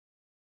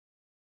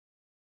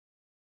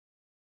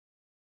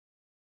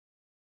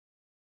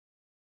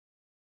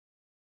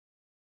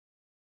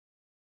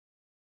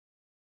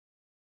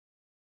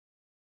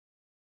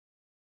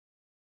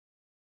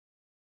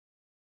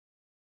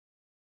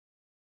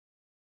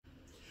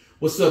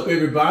What's up,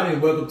 everybody,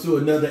 and welcome to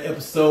another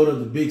episode of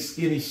the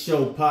BigSkinny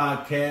Show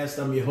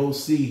Podcast. I'm your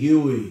host, C.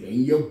 Huey.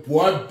 And your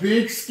boy,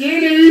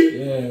 BigSkinny.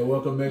 Yeah,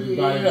 welcome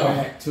everybody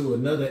back to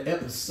another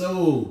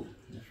episode.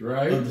 That's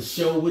right. Of the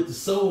show with the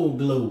soul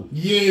glow.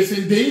 Yes,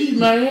 indeed,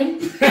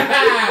 man.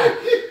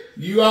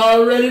 You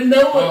already know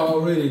it. I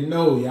already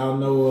know.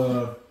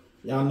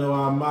 Y'all know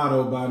our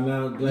motto by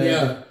now.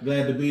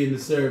 Glad to be in the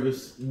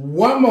service.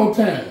 One more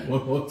time.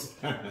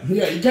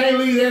 Yeah, you can't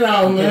leave that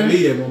out, man. Can't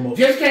leave that one more.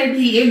 Just can't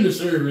be in the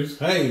service.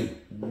 Hey.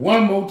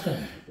 One more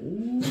time.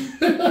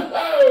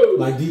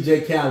 Like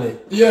DJ Khaled.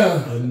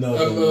 Yeah.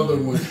 Another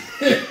one.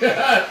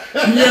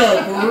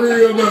 Yeah, for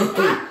real though.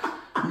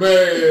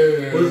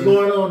 Man. What's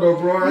going on though,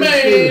 bro? Man,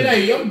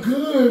 hey, I'm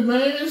good,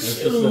 man.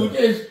 Shoot,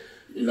 just,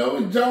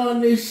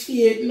 enjoying this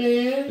shit,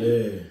 man.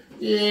 Yeah.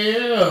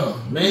 Yeah.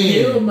 Man.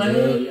 Yeah,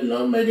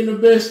 man. Making the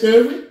best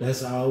of it.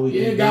 That's all we can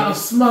do. You gotta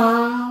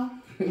smile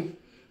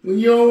when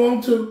you don't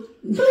want to.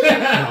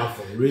 Nah,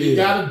 for real. You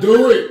gotta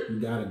do it. You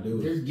gotta do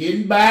it. Just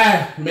getting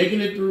by, making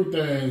it through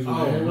things,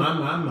 man.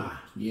 Oh, my.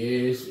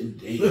 Yes,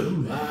 indeed.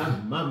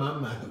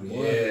 my.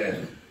 Yeah.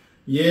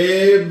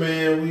 Yeah,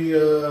 man. We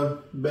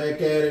back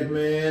at it,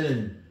 man.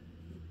 And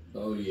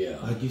oh, yeah.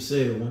 like you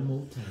said, one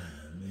more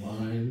time,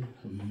 man.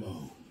 One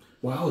more.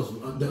 Well, I was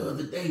the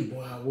other day,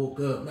 boy, I woke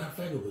up. Matter of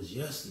fact, it was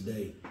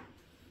yesterday.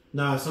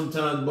 Nah,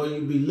 sometimes, boy,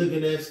 you be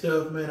looking at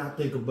stuff, man. I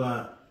think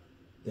about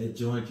that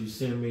joint you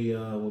sent me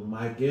with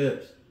Mike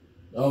Epps.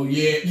 Oh,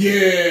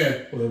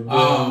 yeah. Well,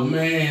 oh,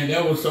 man,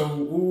 that was so,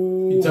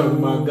 ooh. He talking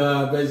about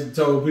God basically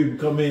told people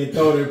come in and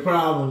throw their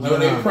problems down.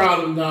 Their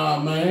problems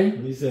down, man.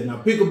 And he said, now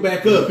pick them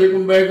back up. Pick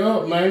them back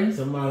up, man.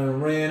 Somebody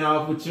ran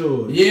off with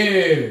yours.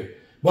 Yeah.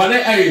 But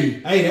that, hey,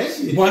 that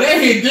shit. But that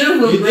hit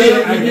different,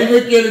 man. When you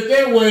look at it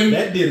that way.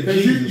 That did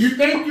it. You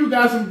think you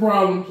got some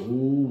problems.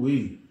 Ooh,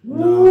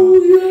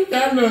 you ain't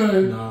got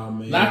none. Nah,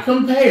 man. Not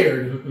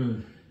compared.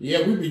 Mm-mm.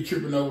 Yeah, we be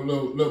tripping over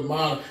little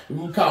minor.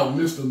 We call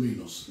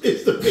misdemeanors.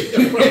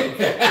 Misdemeanors.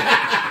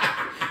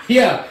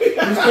 Yeah.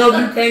 The stuff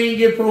you can't even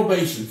get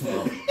probation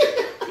for.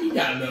 You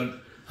got a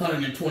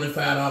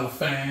 $125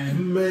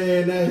 fine.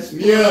 Man, that's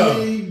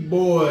funny,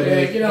 boy.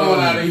 Yeah, get on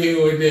out of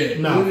here with that.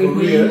 Nah, for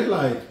real. It's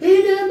like, he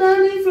didn't buy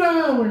me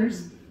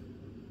flowers.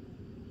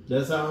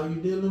 That's all you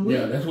dealing with?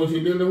 Yeah, that's what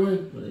you dealing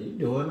with. Well, you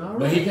doing all right.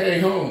 But he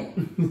came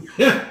home.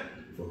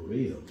 For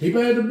real. He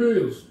paid the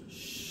bills.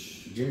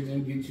 Shh. Just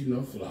didn't get you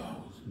no flowers.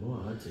 Boy,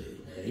 I tell you.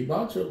 Yeah, he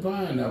bought you a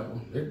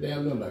pineapple. It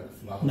damn look like a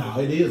flower. No,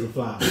 it is a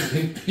flower.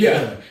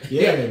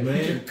 Yeah,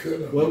 man.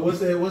 What's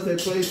that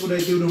place where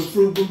they do them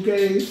fruit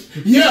bouquets?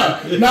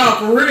 Yeah, nah,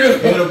 for real.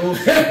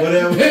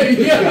 Whatever.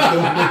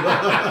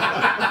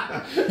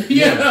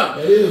 Yeah.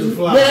 It is a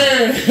flower.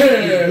 Man.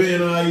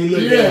 Depending on how you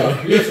look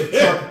at it. It's a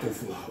tropical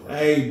flower.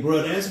 Hey,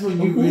 bro, that's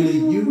when you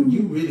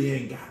really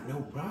ain't got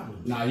no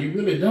problems. Nah, you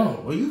really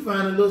don't. Well, you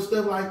find a little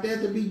stuff like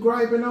that to be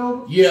griping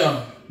over?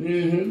 Yeah.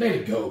 Mm-hmm. Let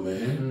it go,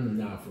 man.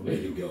 Nah, for real.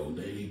 Let it go.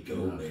 Let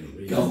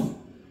it go.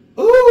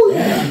 Ooh,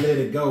 yeah. Let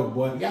it go,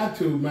 boy. Got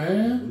to,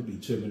 man. We be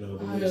tripping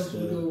over how this else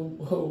stuff.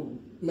 Go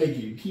make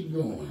you keep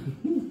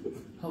going.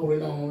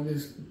 Holding on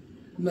this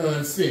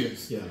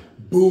nonsense. Yeah.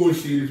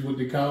 Bullshit is what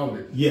they call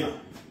it. Yeah.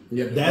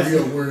 Yeah, that's the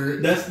real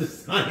word. That's the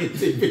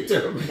scientific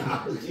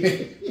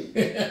terminology.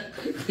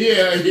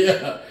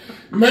 Yeah.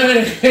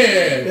 Man.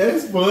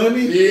 That's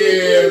funny.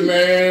 Yeah,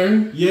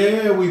 man.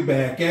 Yeah, we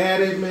back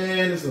at it,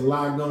 man. There's a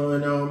lot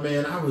going on,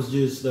 man. I was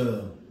just,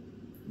 I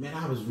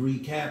was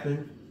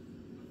recapping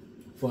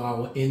for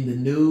our In the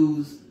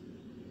News.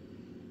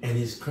 And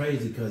it's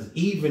crazy because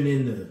even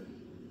in the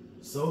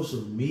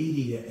social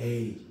media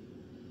age,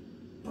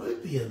 boy,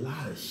 it be a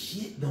lot of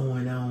shit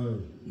going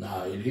on.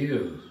 Nah, it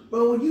is.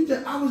 But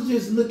when I was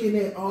just looking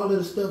at all of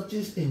the stuff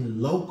just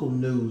in local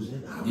news,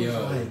 and I was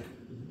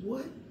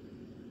like,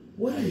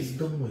 what is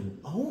going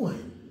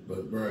on?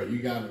 But bro, you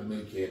gotta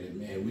look at it,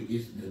 man.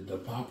 It's the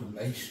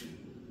population.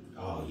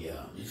 Oh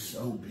yeah, it's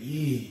so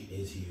big.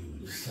 It's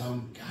huge.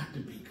 Something got to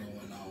be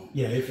going on.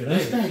 Yeah, if it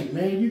ain't. Think,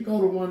 man, you go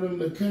to one of them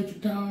little country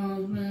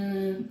towns,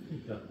 man.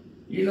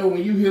 Yeah.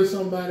 When you hear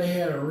somebody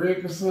had a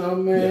wreck or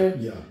something, man.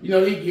 Yeah.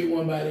 They get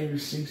one about every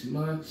 6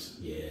 months.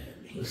 Yeah.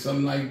 Or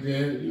something like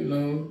that.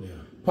 Yeah.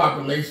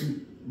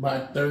 Population by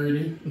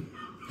 30.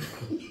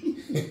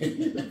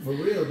 For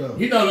real though.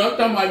 I'm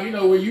talking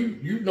about, when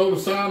you know the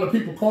sound of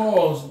people's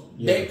cars,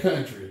 that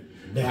country.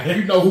 Like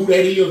you know who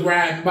that is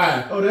riding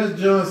by. Oh, that's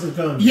Johnson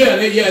coming. Yeah,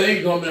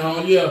 they coming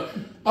home. Yeah.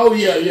 Oh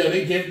yeah,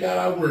 they just got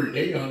out of work.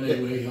 They on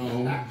their way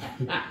home.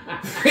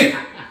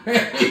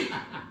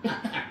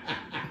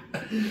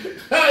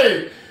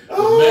 Hey.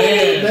 Oh,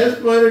 man.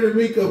 That's funny to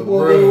me because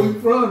where we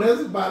from,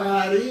 that's about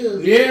how it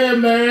is. Yeah,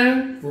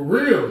 man. For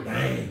real.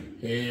 Dang.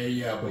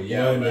 Yeah, but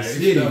man,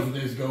 stuff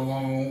that's go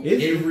on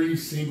every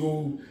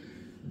single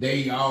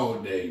day, all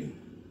day.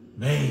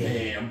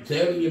 Man, I'm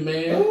telling you,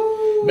 man.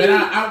 Ooh. Man,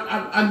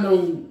 I know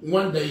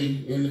one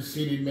day in the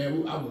city,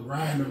 man, I was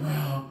riding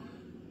around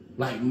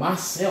like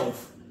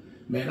myself.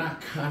 Man, I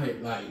kind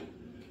of like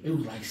it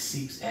was like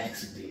 6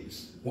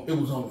 accidents. It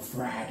was on a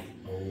Friday.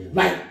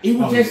 Like, it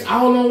was just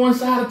all on one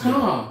side of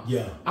town.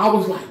 Yeah. I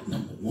was like,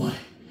 number one.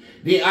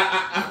 Then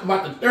I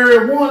about the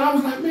third one, I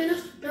was like, man,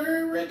 that's the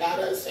third wreck I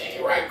done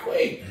seen right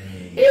quick.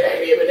 It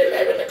ain't even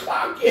 11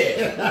 o'clock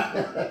yet.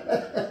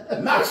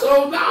 Not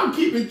so now I'm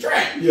keeping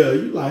track. Yeah,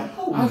 you like,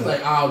 I was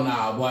like, oh,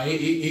 nah, boy,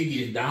 it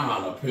gets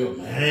down up here,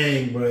 man.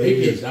 Dang, bro.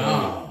 It gets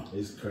down.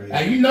 It's crazy.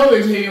 And you know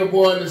it's hell,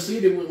 boy, in the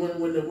city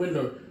when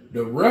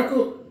the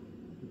record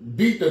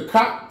beat the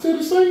cop to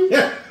the scene.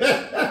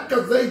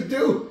 Because they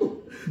do.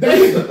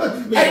 Hey, them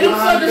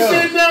suckers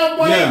sitting there,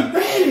 boy, they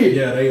ready.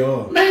 Yeah, they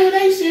are. Man,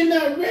 they sitting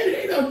there ready.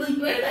 They don't be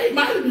ready. They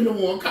might have been the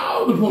one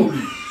called the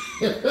police.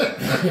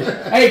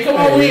 Hey, come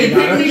on in.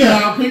 Pick me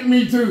now. Pick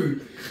me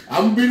too.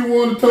 I'm going to be the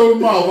one to tow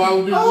them off. I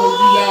was just going to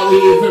be out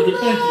here.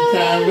 Thank you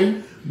kindly.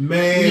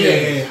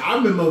 Man, I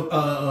remember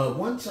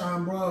one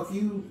time, bro,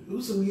 it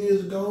was some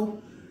years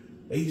ago,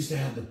 they used to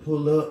have to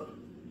pull up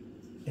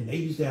and they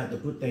used to have to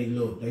put they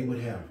would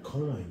have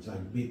coins,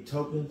 like big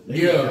tokens.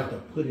 They would have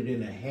to put it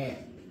in a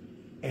hat.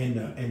 And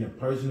the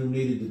person who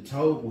needed the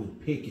tow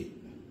would pick it.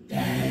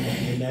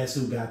 Dang. And that's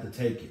who got to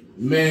take it.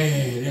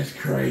 Man, that's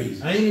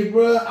crazy. Ain't it,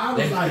 bro? I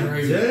was like,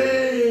 crazy.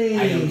 Dang.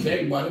 I ain't tell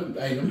you about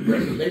them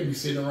records, they be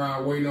sitting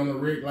around waiting on the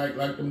rig like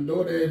them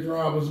DoorDash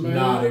drivers, man.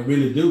 Nah, they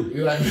really do.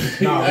 Like,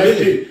 nah,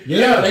 really.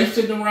 Yeah, they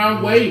sitting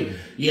around waiting.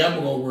 Yeah, I'm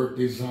gonna go work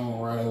this song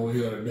right over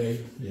here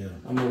today. Yeah.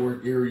 I'm gonna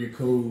work area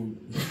code.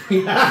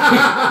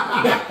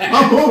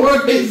 I'm gonna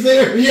work this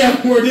area. Yeah,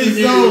 I'm working this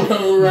area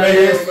code right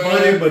here, that's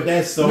funny, but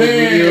that's so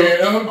man,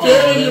 real. I'm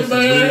telling you,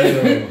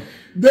 man. Real.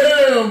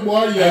 Damn,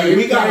 boy, yeah. Hey,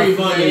 we got a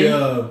funny,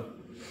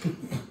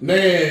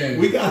 man.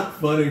 We got a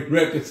funny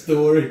record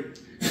story.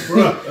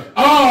 Bro.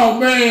 Oh,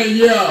 man,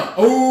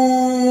 yeah.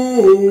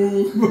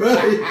 Ooh.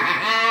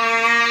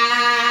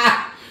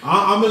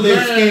 I'm going to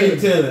let Skinny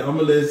tell it. I'm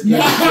going to let Skinny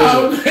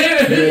tell it.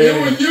 Man,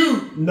 it was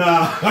you.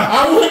 Nah.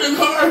 I wouldn't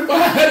have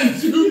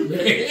hard-fired you,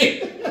 man.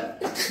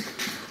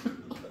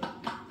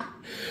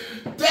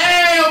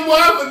 Damn, boy, I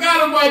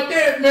forgot about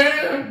that,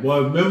 man.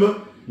 Boy,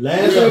 remember?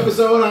 Last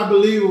episode, I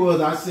believe it was,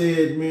 I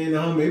said, man,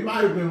 homie, it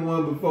might have been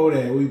one before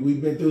that.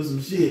 We've been through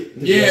some shit.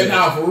 Yeah,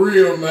 nah, for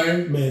real,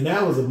 man. Man,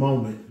 that was a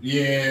moment.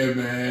 Yeah,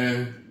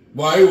 man.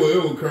 Boy,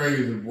 it was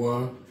crazy,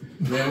 boy.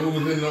 Man, we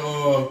was in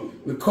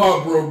the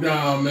car broke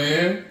down,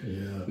 man. Yeah.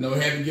 You know,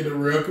 had to get a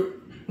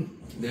record.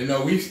 You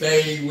know, we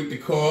stayed with the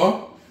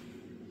car.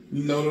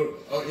 You know,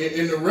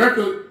 in the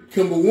record,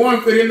 number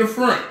one fit in the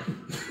front.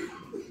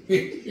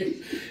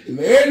 And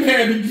then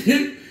had to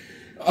get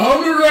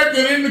on the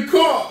record in the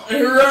car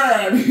and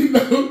ride, you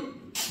know.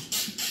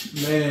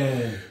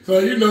 Man. So,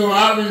 you know,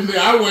 obviously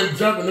I wasn't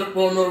jumping up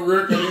on no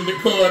record in the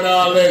car and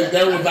all that.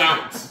 That was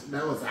out.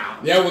 That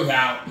was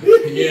out.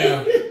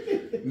 Yeah.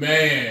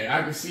 Man,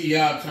 I can see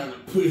y'all trying to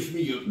push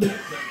me up.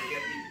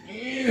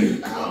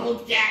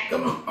 Oh, Jack,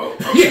 come on.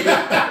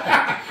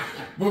 Yeah.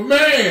 But,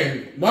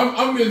 man,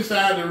 I'm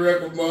inside the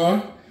record,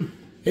 man.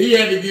 He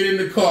had to get in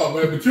the car,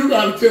 man. But you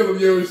got to tell him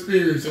your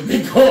experience in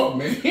the car,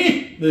 man.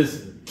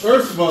 Listen.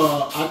 First of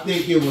all, I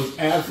think it was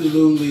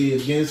absolutely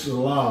against the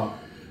law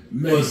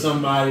for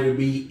somebody to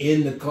be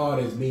in the car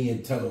that's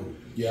being towed.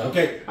 Yeah.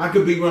 Okay, I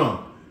could be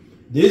wrong.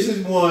 This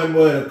is one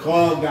where the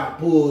car got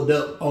pulled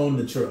up on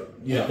the truck.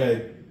 Yeah.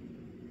 Okay.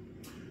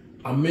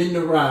 I'm in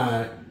the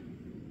ride.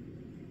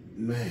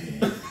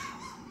 Man.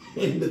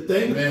 And the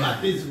thing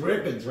about this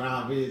record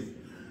drop is,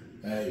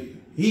 hey,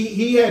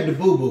 he had the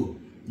boo-boo.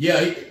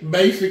 Yeah,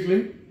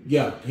 basically.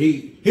 Yeah,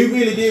 he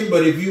really didn't,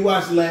 but if you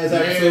watch the last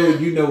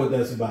episode, you know what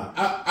that's about.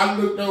 I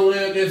looked over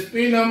there at that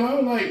speed number, I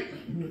was like,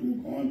 we're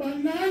going about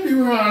 90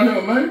 around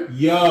here, man.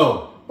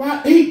 Yo.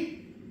 Why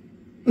he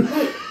getting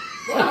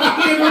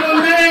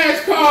on the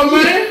NASCAR,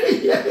 man?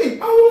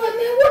 I was like,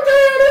 man, what the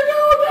hell they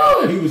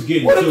doing? He was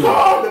getting with a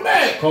car on the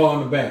back. Car on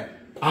the back.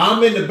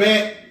 I'm in the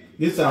back.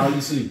 This is all you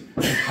see.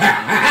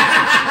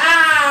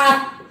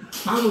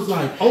 I was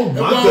like, oh my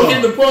God.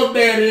 Get the puff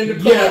daddy in the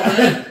car,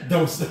 man.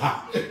 Don't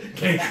stop.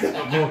 Can't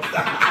stop. Don't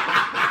stop.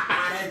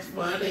 That's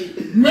funny.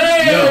 Man,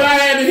 I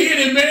had to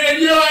hit it,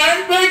 man. Yo, I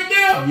ain't back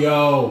there.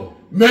 Yo.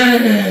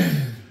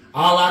 Man.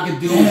 All I could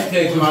do is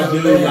text my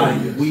dude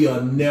like, we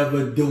are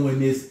never doing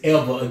this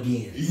ever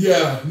again.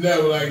 Yeah,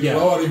 never. Like,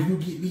 Lord, if you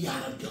get me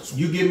out of this one.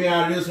 You get me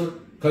out of this one?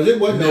 Because it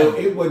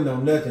wasn't no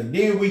nothing.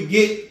 Then we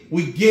get,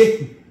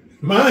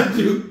 mind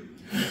you,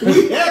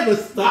 we had to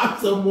stop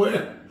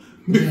somewhere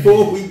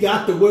before we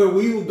got to where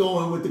we were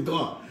going with the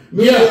car.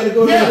 We had to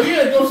go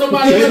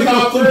somebody else's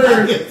car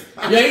first.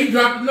 Yeah, he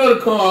dropped another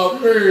car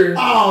first.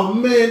 Oh,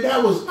 man,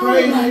 that was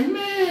crazy. I was like,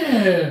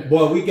 man.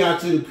 Boy, we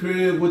got to the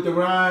crib with the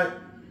ride.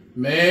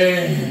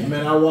 Man,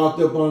 I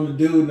walked up on the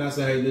dude and I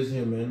said, hey, listen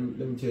here, man.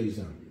 Let me tell you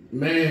something.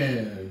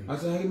 Man. I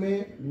said, hey,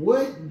 man,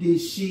 what did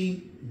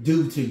she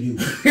do to you?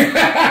 He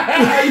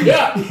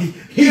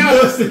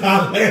busted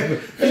out laughing.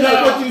 He's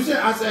like, what you said?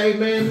 I said, hey,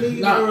 man,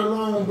 leave her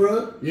alone,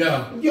 bro.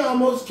 Yeah. You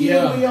almost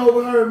killed me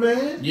over her,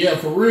 man. Yeah,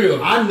 for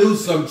real. I knew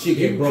some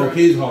chicken broke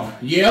his heart.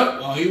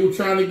 Yep. He was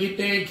trying to get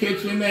there and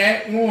catch you in the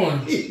act one.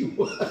 He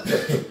was.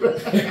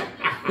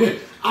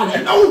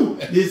 I know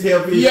this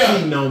heifer is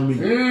cheating on me.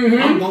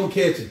 I'm gonna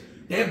catch him.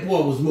 That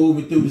boy was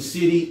moving through the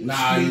city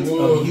streets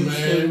of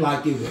Houston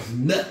like it was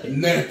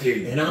nothing.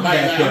 Nothing. And I'm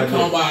back there. I'm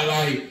talking about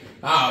like,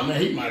 oh man,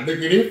 he might look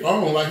at his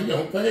phone like he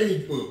on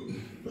Facebook.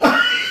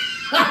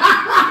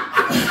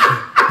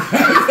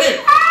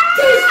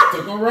 This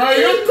sucker right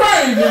here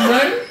crazy,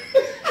 man.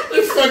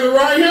 This sucker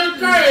right here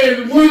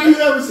crazy, boy. You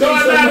ever see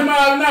somebody 90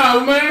 miles an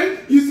hour, man?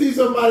 You see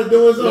somebody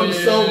doing something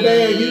so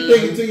bad, you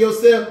thinking to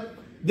yourself,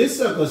 this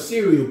sucker a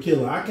serial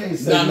killer. I can't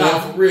say nothing. Nah,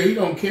 for real, he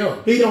don't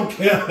care. He don't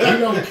care. He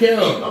don't care.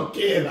 He don't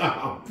care at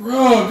all.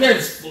 Bro,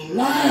 that's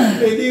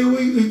flying. And then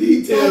we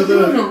details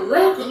on the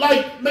record.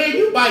 Like, man,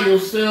 you by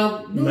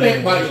yourself. Do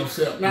that by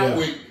yourself, not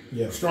with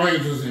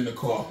strangers in the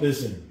car.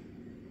 Listen.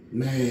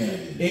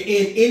 Man. In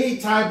any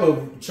type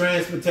of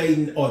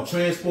transporting or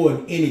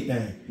transporting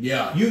anything,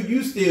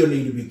 you still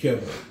need to be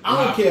careful.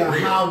 I don't care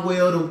how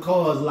well them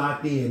cars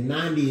locked in.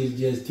 90 is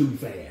just too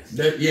fast.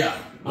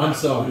 I'm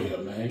sorry.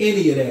 Real, man.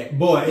 Any of that.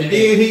 Boy. Man. And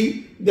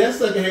then that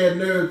sucker had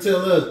nerve to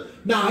tell us,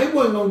 nah, it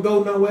wasn't gonna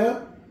go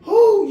nowhere.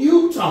 Who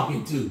you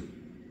talking to?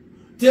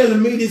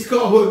 Telling me this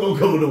car wasn't gonna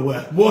go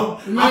nowhere. Boy,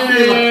 I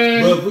feel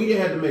like, but if we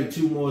had to make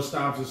 2 more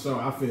stops or so,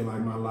 I feel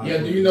like my life. Yeah,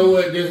 do you know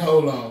what? Just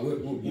hold on.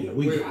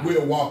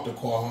 We'll walk the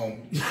car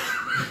home.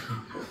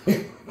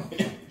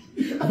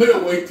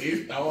 We'll wait till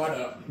it start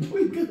up.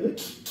 We good.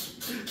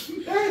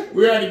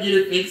 We had to get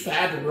it fixed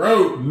side the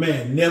road.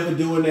 Man, never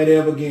doing that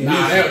ever again.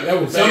 Nah,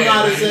 that was somebody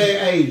bad, say,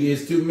 hey,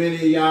 there's too many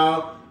of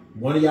y'all.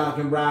 One of y'all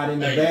can ride in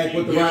the back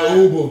with the ride. Get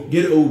an Uber.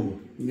 Get an Uber.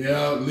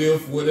 Yeah,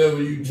 Lyft,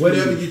 whatever you choose.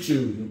 Whatever you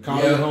choose.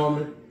 Call your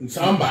homie.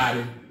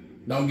 Somebody.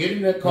 Don't get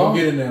in that car. Don't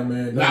get in there,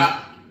 man.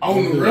 Not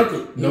on the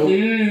record.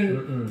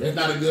 Nope. That's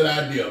not a good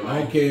idea, man. I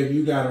don't care if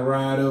you got to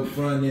ride up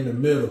front in the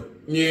middle.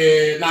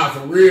 Yeah, nah,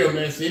 for real,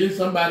 man. Sit in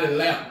somebody's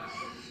lap.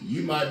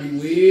 You might be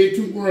way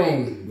too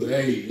grown, but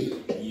hey,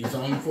 it's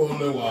only for a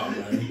little while,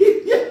 man.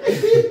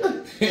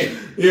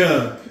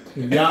 Yeah.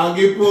 Y'all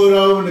get pulled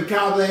over and the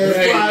cop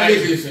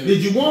asked,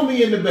 did you want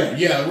me in the back?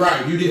 Yeah,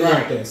 right. You didn't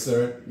want that,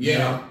 sir.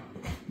 Yeah.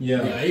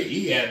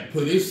 He had to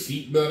put his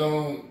seatbelt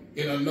on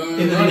in a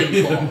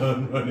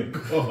non-running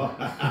car.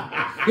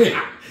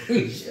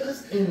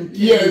 Just in case.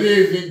 Yeah,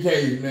 just in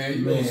case, man.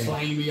 You gonna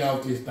slang me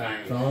off this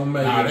thing. Don't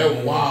make that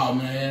was wild,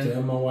 man.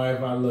 Tell my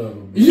wife I love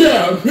her.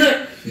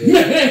 Yeah.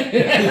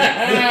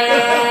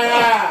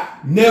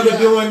 Never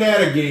doing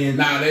that again.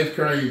 Nah, that's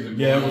crazy.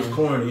 Yeah, it was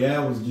corny.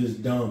 That was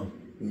just dumb.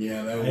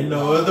 Yeah, that was ain't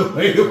no other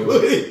way to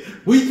put it.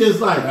 We just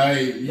like,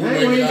 hey, we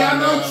ain't got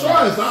no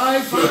choice. All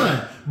right,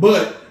 fine.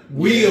 But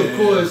we, of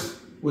course,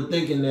 were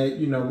thinking that,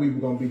 we were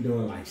going to be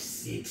doing like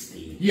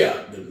 60.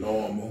 Yeah, the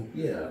normal.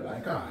 Yeah,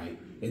 like, all right.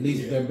 At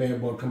least if that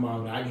bad boy come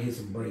out, I can hit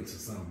some brakes or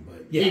something.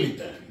 But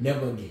anything.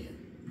 Never again.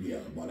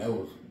 Yeah, but that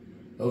was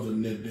a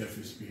near-death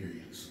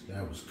experience.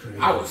 That was crazy.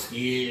 I was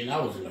scared. I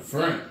was in the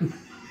front.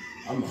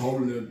 I'm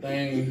holding the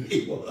thing.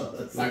 He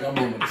was. Like I'm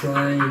on the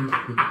train.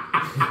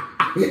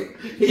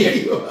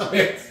 He was.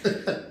 Hey!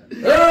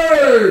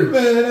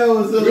 Man, that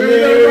was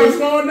hilarious. What's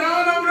going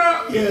on over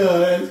there? Yeah,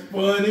 that's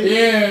funny.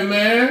 Yeah,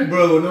 man.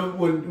 Bro,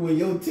 when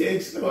your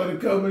text started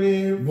coming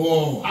in,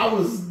 boy, I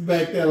was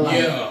back there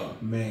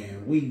like,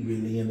 man, we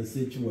really in a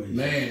situation.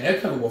 Man,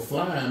 that thing was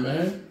flying,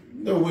 man.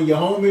 No, when your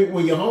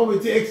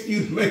homie texts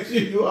you to make sure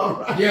you all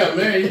right. Yeah,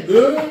 man, you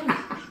good?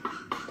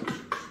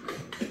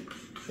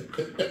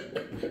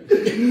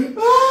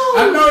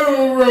 I know you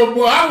were real,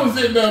 boy. I was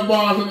sitting there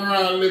bouncing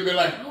around a little bit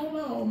like, hold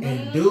on, man.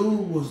 And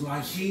dude was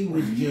like, she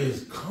was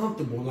just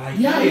comfortable. Like,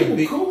 he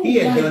was cool. He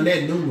had done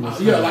that numerous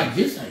times. Yeah, like,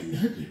 this ain't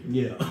nothing.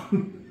 Yeah.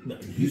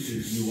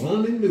 You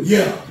only knew.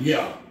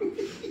 Yeah.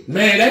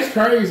 Man, that's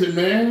crazy,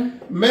 man.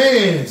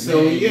 Man,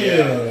 so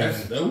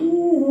that's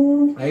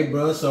hey,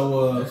 bro,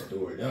 so that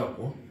story up,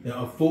 boy. There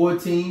are 4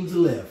 teams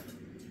left.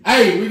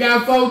 Hey, we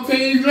got 4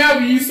 teams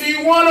left. You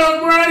see one of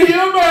them right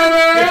here,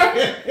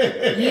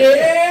 baby.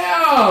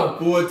 Yeah.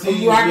 4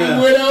 teams rocking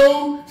left. With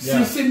old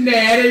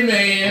Cincinnati,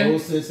 man.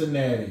 Old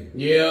Cincinnati.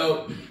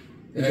 Yep.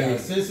 They got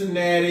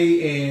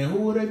Cincinnati and who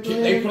were they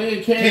playing? They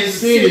playing Kansas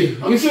City.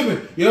 I'm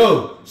tripping.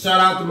 Yo, shout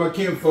out to my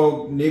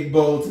kinfolk, Nick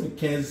Bolton,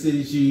 Kansas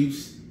City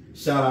Chiefs.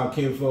 Shout out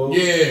kinfolk.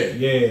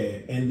 Yeah.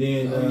 And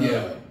then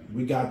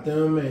we got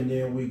them, and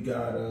then we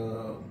got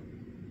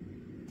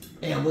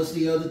and what's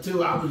the other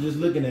 2? I was just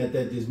looking at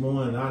that this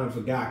morning. I done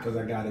forgot because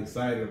I got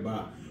excited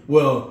about.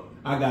 Well,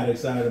 I got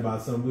excited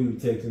about something we were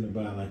texting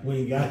about. Like we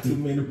ain't got too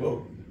many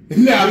more.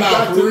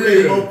 No, for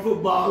real.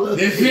 Footballers.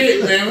 That's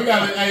it, man.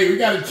 We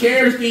gotta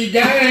cherish these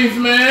games,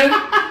 man.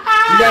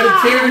 We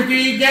gotta cherish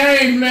these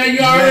games, man.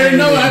 You already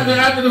know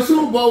after the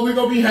Super Bowl we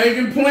gonna be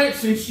hanging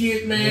plants and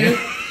shit, man.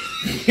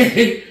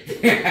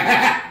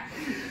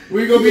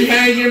 We gonna be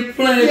hanging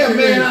plants. Yeah,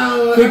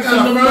 man. Put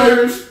some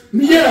birds.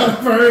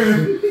 Yeah,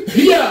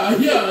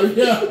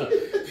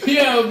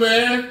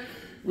 man.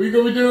 We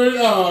gonna be doing.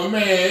 Oh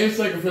man, it's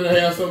like we're gonna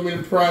have so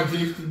many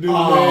projects to do,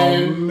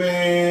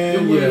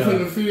 man. We're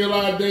finna fill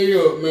our day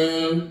up,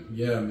 man.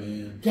 Yeah,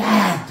 man.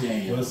 God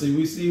damn. Well,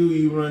 we see who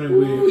you running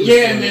with.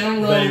 Yeah, man.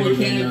 I'm running with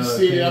Kansas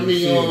City.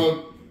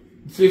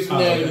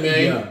 Cincinnati,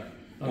 man.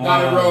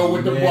 Gotta roll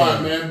with the boy,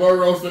 man.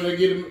 Burrow's finna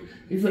get him.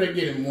 He finna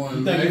get him one.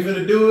 You think he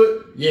finna do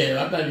it?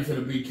 Yeah, I think he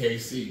finna beat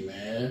KC,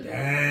 man.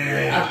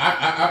 Damn.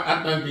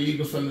 I think the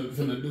Eagles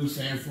finna do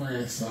San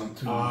Fran something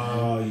too.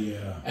 Oh, man.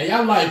 yeah. Hey,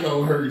 I like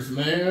old Hurts,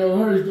 man. Old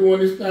Hurts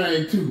doing his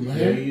thing too, man.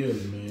 Yeah, he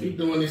is, man. He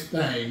doing his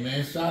thing,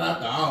 man. Shout out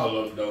to all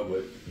of them, though.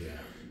 But yeah,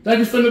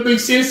 think it's finna be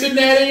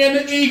Cincinnati and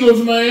the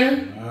Eagles,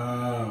 man.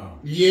 Wow.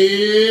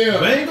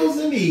 Yeah.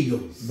 Bengals and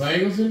Eagles.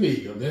 Bengals and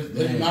Eagles.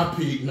 That's my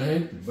pick,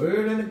 man. The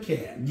bird and the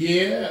cat.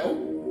 Yeah.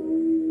 Ooh.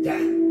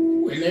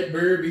 And that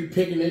bird be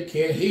picking that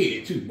cat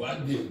head, too. Boy,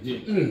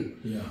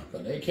 Yeah.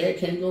 But that cat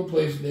can't go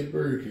places that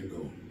bird can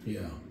go.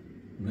 Yeah.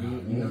 No,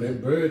 you know,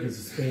 that bird can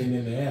suspend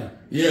in the air.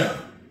 Yeah.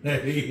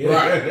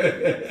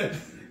 Right.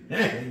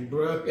 Dang,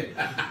 bro.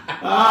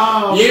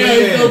 Oh, yeah,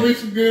 man. It's gonna be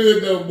some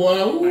good though,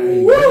 boy.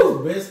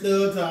 Woo! Best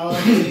of to all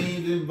the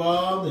teams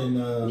involved,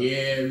 and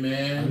yeah,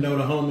 man. I know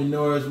the homie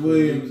Norris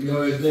Williams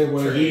knows that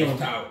where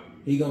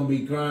he gonna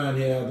be crying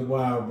here at the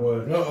Wild Boy.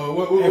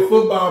 And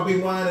football be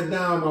winding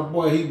down, my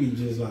boy. He be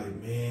just like,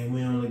 man,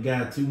 we only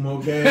got 2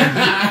 more games.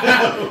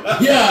 yeah,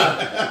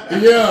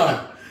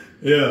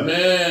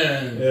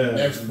 man. Yeah,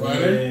 that's funny.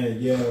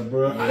 Man, yeah,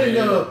 bro.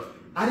 Yeah.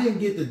 I didn't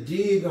get the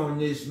dig on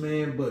this,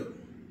 man, but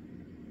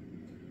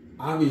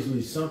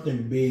obviously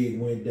something big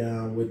went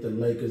down with the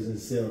Lakers and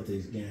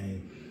Celtics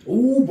game.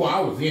 Ooh, boy,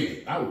 I was in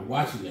it. I was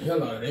watching the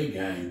hell out of that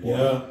game,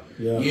 boy.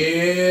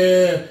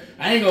 Yeah.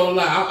 I ain't gonna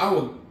lie.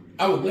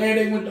 I was glad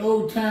they went to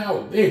Old Town. I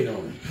was betting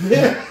on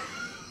it.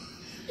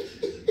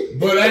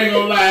 But I ain't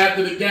gonna lie,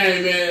 after the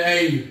game, man,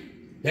 hey,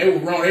 they were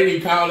wrong. They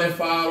didn't call that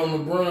foul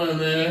on LeBron,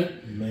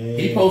 man.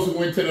 He supposed to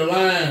went to the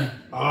line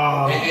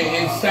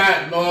and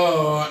shot.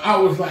 I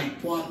was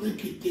like, boy,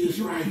 look at this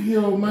right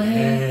here,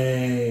 man.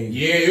 Dang.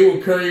 Yeah, it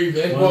was crazy.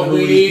 That's what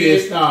we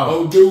did.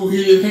 Old dude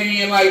hit his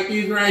hand like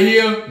this right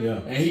here,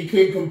 and he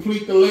couldn't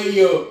complete the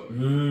layup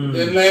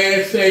the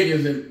last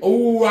seconds. And I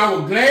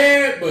was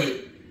glad, but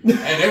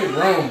they were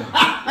wrong.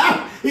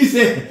 He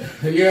said,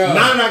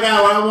 now I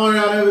got what I wanted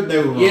out of it, they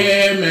were wrong.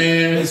 Yeah,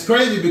 man. It's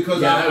crazy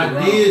because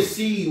I did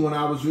see when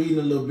I was reading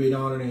a little bit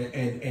on it,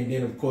 and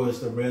then, of course,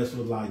 the rest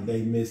was like,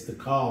 they missed the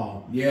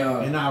call. Yeah.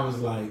 And I was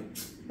like,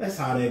 that's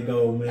how that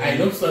go, man. Hey,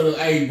 them suckers,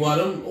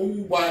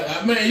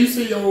 man, you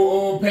see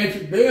old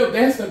Patrick Bell,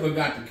 that sucker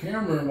got the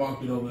camera and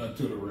walked it over there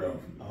to the ref.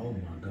 Oh,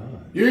 my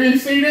God. You didn't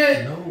see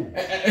that? No.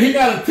 He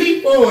got a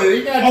T for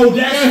it. That's what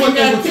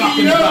they were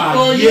talking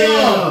about.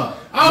 Yeah.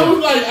 I was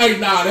like, hey,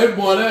 that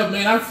boy,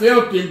 man, I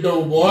felt him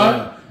though, boy.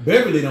 Yeah.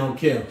 Beverly don't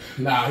care.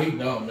 Nah, he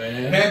don't,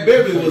 man. Pat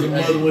Beverly was a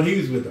mother when he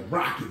was with the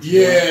Rockets.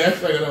 Yeah, that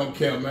sucker don't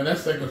care, man. That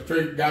sucker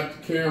straight got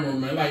the camera,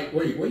 man. Like,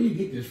 wait, where you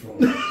get this from?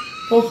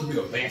 Supposed to be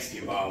a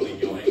basketball in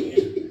your hand.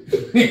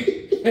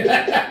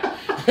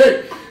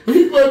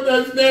 He put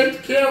that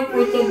snatch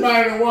camera for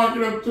somebody and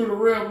walking up to the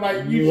ref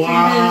like, you see this?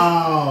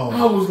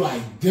 I was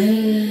like,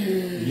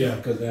 damn. Yeah,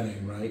 because that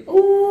ain't right.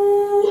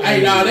 Ooh.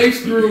 Hey, they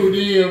screwed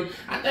him.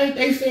 I think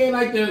they said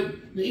like the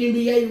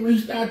NBA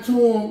reached out to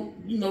him,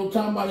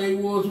 talking about they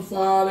was a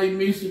foul, they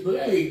missed it, but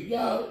hey,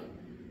 y'all,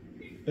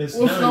 what's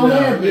gonna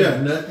happen?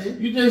 Yeah,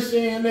 nothing. You just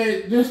saying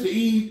that just to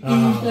ease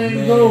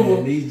things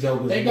over. These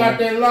jokers, they got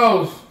that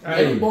loss.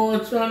 Hey. They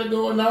boys trying to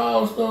go in the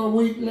All-Star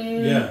week,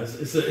 man. Yeah,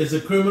 it's a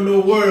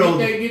criminal world.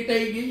 Get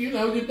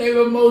their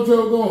little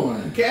mojo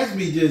going. Cats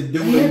be just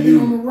doing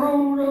on the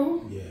road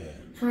though. Yeah,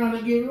 trying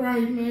to get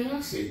right, man.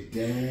 I said,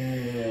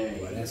 dang.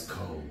 Boy, that's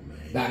cold, man.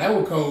 Nah, that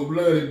was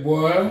cold-blooded,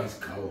 boy. That's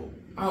cold.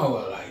 I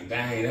was like,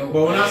 dang. That was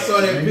but when bad, I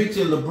saw that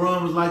picture,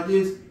 LeBron was like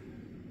this.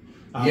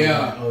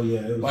 Yeah. Oh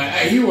yeah. It was like,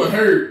 hey, he was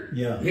hurt.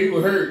 Yeah. He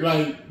was hurt.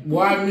 Like,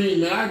 why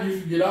me, man? I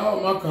used to get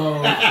all my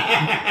calls.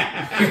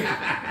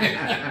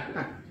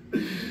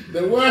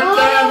 The one time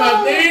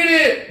I did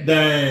it.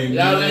 Dang.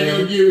 Y'all ain't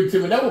gonna give it to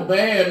me. That was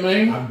bad,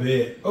 man. I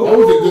bet. That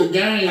was a good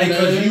game, man.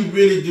 Because you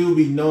really do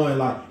be knowing,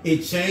 like,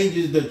 it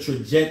changes the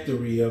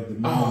trajectory of the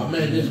movie. Oh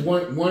man, just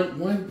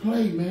one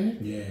play, man.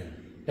 Yeah.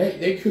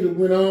 They could have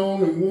went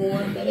on and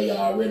won, but they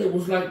already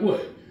was like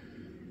what?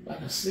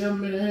 Like a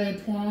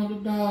 7.5 point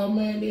underdog,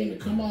 man. Then to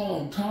come out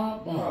on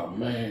top, oh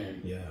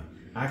man. Yeah,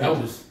 I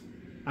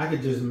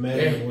could just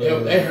imagine.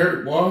 That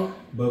hurt, boy.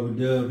 But with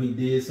Dub, he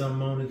did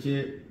something on the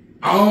shit.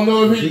 I don't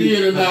know if he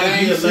did or not. I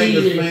ain't seen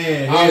it.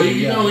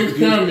 You know it's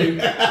coming.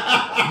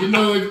 You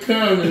know it's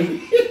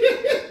coming.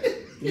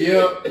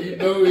 Yep, you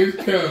know it's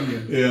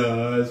coming.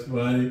 Yeah, that's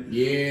funny.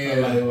 Yeah, I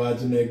like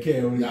watching that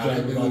cat when he's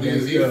talking about that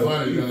stuff. He's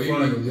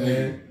funny,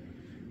 man.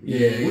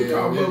 Yeah, we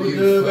called Bubba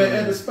Dub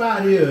at the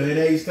spot here in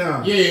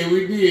H-Town. Yeah,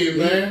 we did,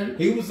 man.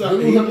 He was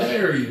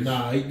hilarious.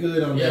 Nah, he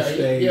good on that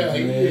stage,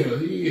 man.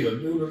 He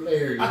is. Dude,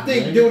 hilarious. I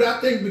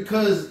think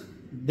because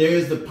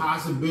there's the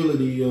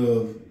possibility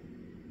of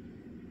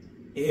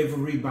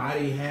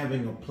everybody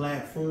having a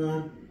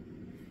platform,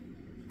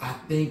 I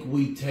think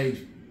we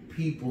take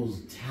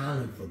people's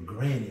talent for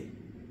granted.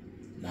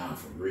 Nah,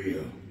 for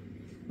real.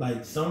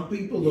 Like, some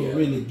people are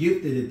really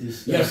gifted at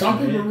this stuff. Yeah, some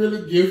people are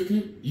really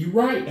gifted. You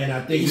right. And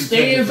I think he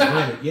stands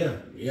out.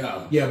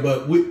 Yeah,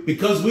 but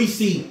because we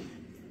see,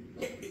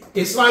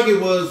 it's like it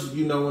was,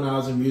 when I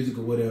was in music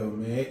or whatever,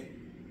 man.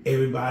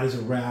 everybody's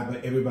a rapper,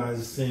 everybody's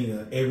a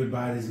singer,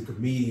 everybody's a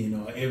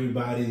comedian, or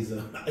everybody's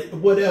a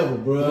whatever,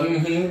 bro.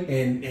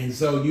 Mm-hmm. And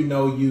so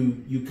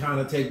you kind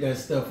of take that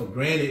stuff for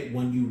granted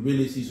when you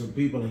really see some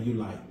people and you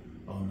like,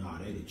 oh no,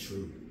 they the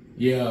truth.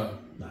 Yeah.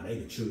 Nah, they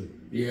the truth.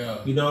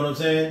 Yeah. You know what I'm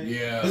saying?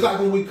 Yeah. It's like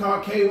when we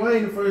caught K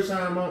Wayne the first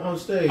time on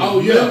stage. Oh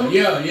yeah.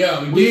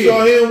 We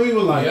saw him, we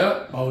were like,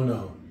 oh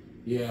no.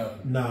 Yeah.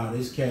 Nah,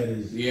 this cat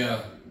is.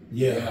 Yeah.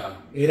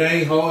 It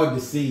ain't hard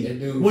to see.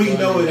 We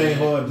know it ain't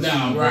hard to see.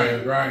 No, right.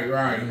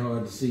 It ain't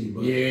hard to see,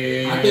 but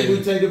yeah. I think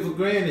we take it for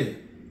granted.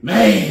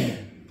 Man,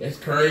 that's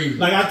crazy.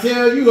 Like I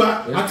tell you,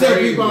 I tell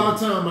people all the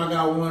time, I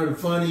got one of the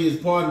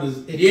funniest partners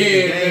in the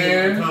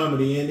game of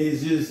comedy, and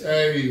it's just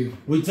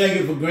we take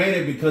it for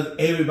granted because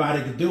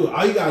everybody can do it.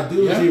 All you gotta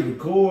do is hit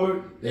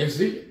record. That's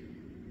it,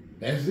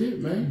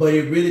 man. But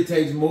it really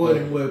takes more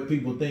than what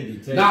people think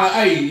it takes. Nah,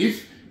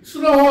 it's a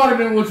little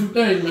harder than what you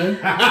think, man.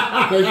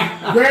 Because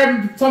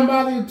grabbing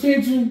somebody's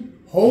attention,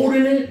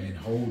 holding it,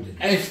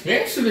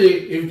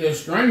 especially if they're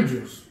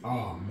strangers.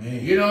 Oh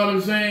man, you know what I'm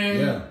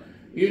saying? Yeah.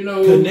 You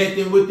know,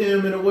 connecting with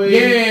them in a way.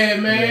 Yeah,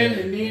 man.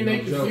 And then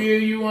they can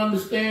feel you,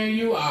 understand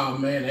you. Oh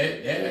man,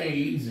 that ain't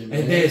easy, man.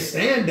 And then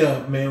stand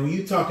up, man. When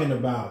you talking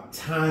about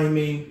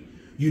timing,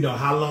 you know,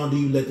 how long do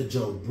you let the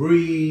joke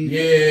breathe?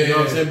 Yeah, you know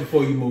what I'm saying,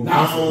 before you move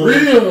on. For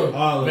real.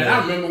 Man,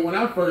 I remember when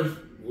I first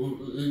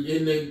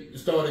and they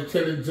started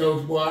telling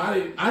jokes, boy,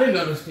 I didn't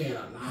understand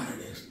a lot of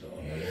that stuff.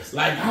 Yes.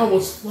 Like I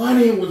was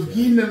funny and was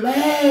getting the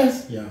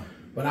laughs. Yeah.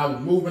 But I was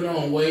moving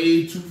on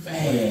way too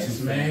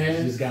fast, man.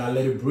 You just gotta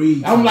let it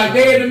breathe. I'm like,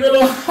 they in the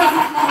middle,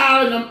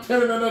 and I'm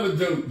telling another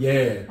joke.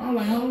 Yeah. I'm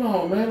like, hold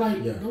on, man.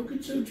 Like, go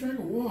get you a drink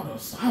of water or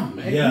something,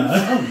 man. Yeah. Do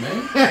something,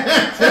 man.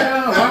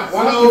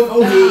 Why don't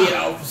you head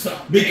off or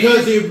something?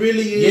 Because it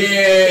really is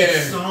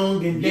it's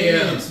song and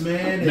dance,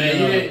 man.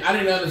 Man, I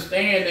didn't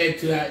understand that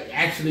till I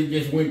actually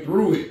just went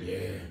through it. Yeah.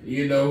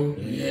 You know?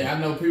 Yeah, I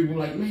know people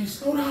like, man,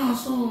 slow down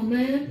some,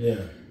 man. Yeah.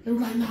 They were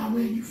like, nah,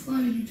 man, you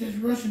funny. You just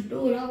rushing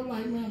through it. I was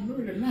like, man, I'm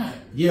really not.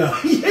 Yeah.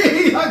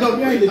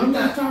 I'm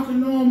not talking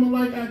normal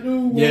like I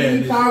do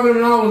when we talking.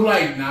 And I was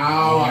like, no,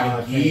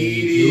 I get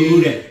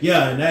it.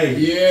 Yeah, and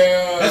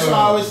that's why I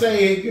always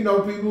say, you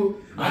know, people,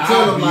 I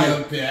tell them like,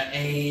 up there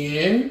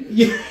and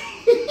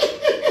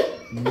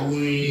when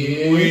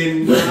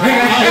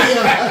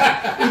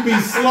you be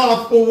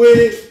slothful with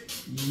it,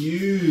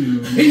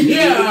 you.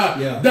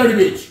 Dirty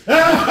bitch.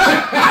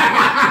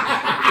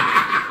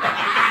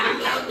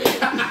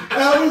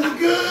 That was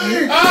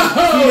good.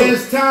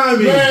 Yes,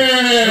 timing.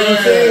 Man. You know what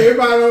I'm saying?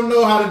 Everybody don't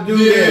know how to do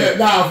that.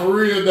 Nah, for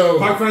real though.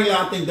 Quite frankly,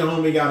 I think the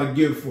homie got a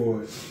gift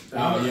for it.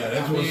 Oh yeah,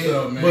 that's what's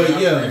up, man. But I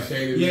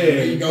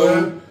appreciate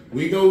it.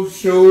 We go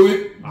show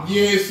it.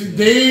 Yes,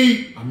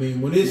 indeed. I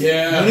mean, when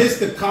it's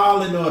the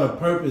calling or the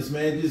purpose,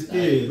 man, it just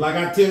is. Like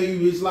I tell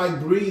you, it's like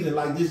breathing.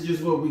 Like this is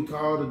just what we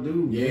call to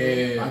do.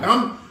 Yeah. Like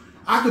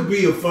I could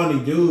be a funny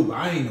dude, but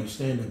I ain't no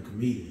stand-up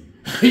comedian.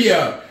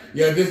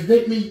 Yeah, just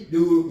let me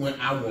do it when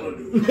I want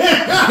to do it.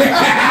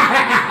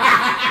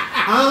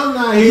 I'm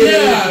not here to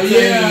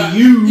entertain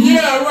you.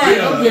 Yeah, right.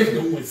 Yeah. I'm just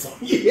doing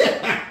something.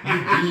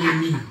 Yeah. You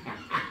me.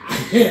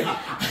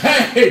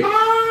 Hey.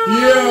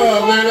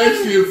 Man, that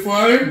shit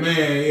funny. Man,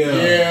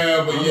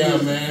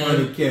 man.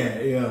 Funny cat,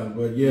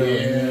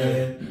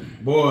 man.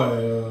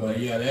 Boy. But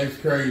that's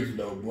crazy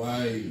though,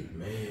 boy.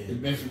 Man. There's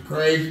been some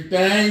crazy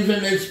things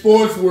in that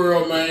sports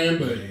world, man,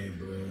 but...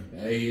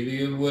 Hey, it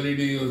is what it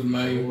is,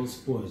 man. Old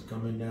sports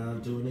coming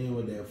down to an end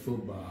with that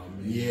football,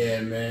 man.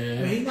 Yeah,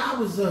 man. Man, I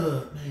was I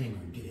ain't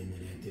gonna get into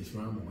that this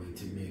round. I'm gonna wait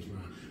till next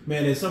round.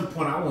 Man, at some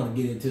point I want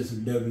to get into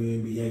some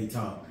WNBA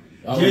talk.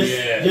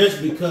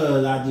 Just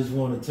because I just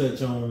want to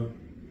touch on.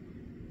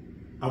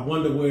 I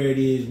wonder where it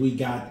is we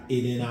got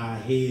it in our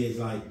heads,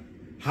 like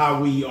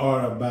how we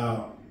are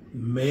about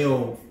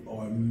male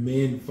or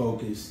men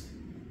focused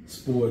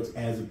sports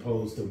as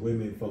opposed to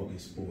women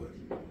focused sports.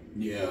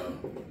 Yeah.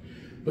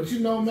 But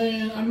you know,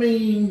 man, I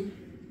mean,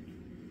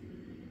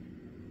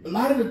 a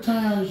lot of the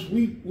times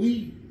we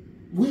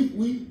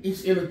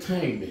it's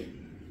entertainment.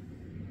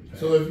 Okay.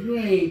 So if you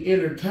ain't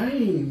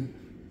entertained,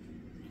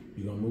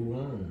 you're gonna move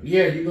on.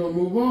 Yeah, you're gonna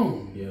move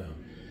on. Yeah.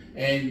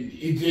 And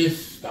it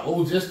just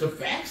the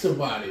facts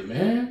about it,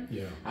 man.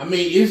 Yeah. I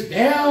mean, it's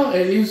down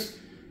and it's,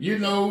 you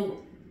know,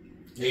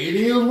 it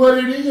is what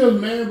it is,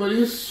 man. But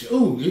it's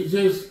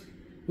just,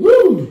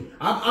 woo.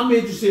 I'm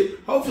interested.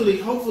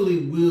 Hopefully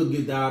we'll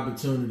get the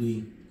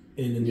opportunity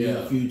in the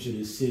near future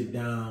to sit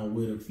down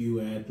with a few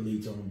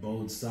athletes on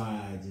both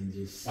sides and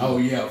just for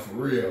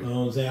real. You know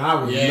what I'm saying? I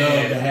would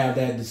love to have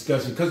that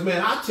discussion. Because,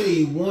 man, I'll tell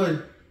you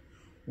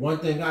one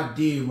thing I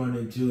did run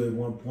into at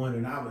one point,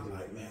 and I was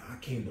like, man, I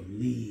can't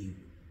believe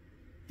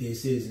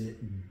this isn't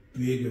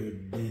bigger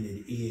than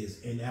it is.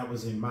 And that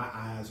was in my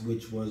eyes,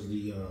 which was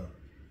the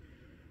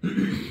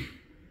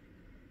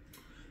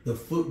the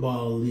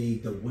football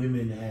league the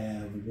women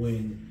have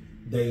when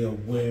they are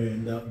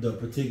wearing the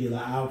particular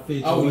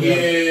outfits. Oh,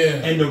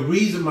 yeah. And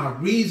my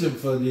reason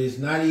for this,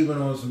 not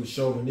even on some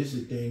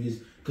chauvinistic thing,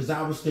 is because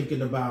I was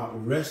thinking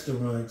about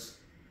restaurants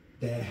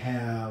that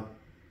have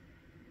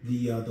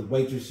the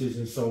waitresses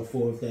and so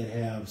forth that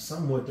have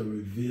somewhat the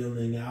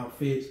revealing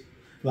outfits,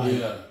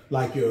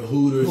 like your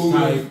Hooters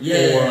type.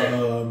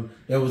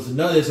 Or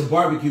there's a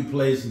barbecue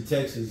place in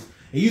Texas.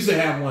 It used to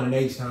have one in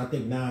H-Town. I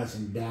think now it's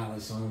in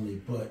Dallas only,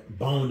 but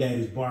Bone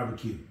Daddy's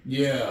Barbecue.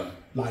 Yeah.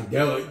 Like,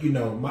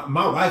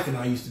 my wife and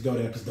I used to go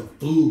there because the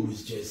food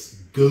was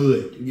just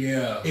good.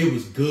 Yeah. It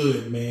was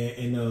good, man.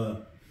 And,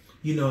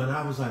 and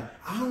I was like,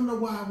 I don't know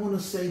why I want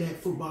to say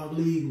that football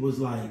league was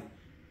like,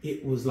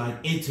 it was like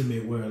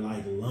intimate wear,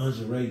 like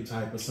lingerie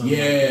type or something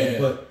like that.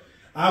 But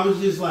I was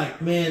just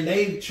like, man,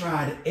 they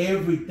tried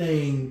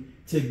everything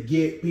to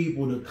get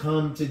people to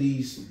come to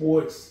these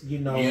sports,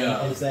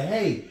 and say,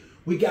 hey,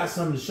 we got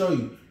something to show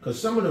you,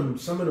 because some of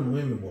them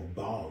women were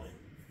balling.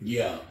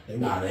 Yeah, they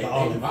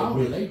were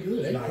balling. They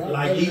good. They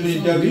like even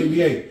in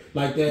WNBA,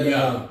 like that.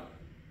 Yeah.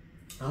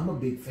 I'm a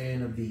big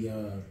fan of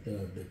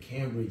the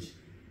Cambridge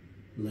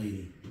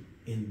lady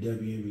in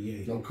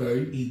WNBA.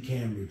 Okay, E.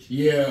 Cambridge.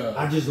 Yeah,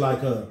 I just like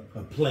her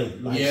play.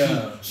 Like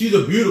she's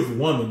a beautiful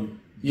woman.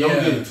 Don't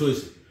get it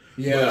twisted.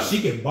 Yeah, but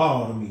she can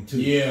ball to me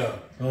too. Yeah.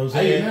 You know what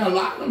I'm saying? Now a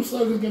lot of them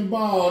suckers can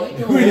ball.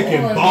 They really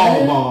can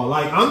ball.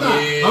 Like I'm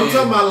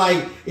talking about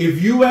like if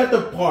you at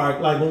the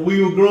park, like when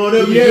we were growing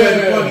up, you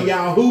at the park and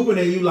y'all hooping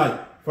and you like,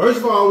 first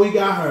of all, we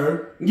got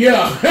her.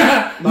 Yeah.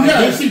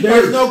 Like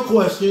there's no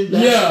question.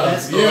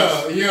 That's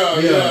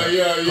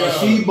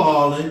she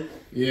balling.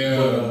 Yeah.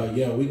 But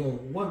we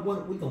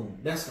gonna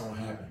that's gonna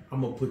happen.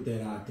 I'm gonna put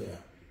that out there.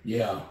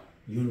 Yeah.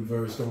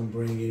 Universe gonna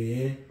bring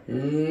it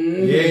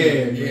in.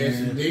 Yes,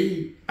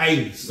 indeed.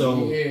 Hey,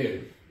 so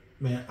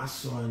man, I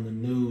saw in the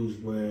news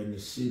where in the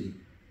city,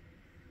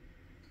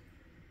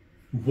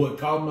 what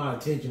caught my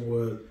attention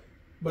was,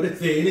 but it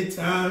said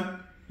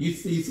anytime you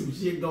see some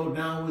shit go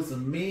down with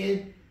some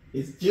men,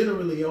 it's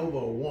generally over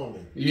a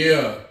woman.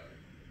 Yeah.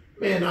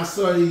 Man, I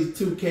saw these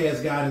two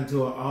cats got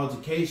into an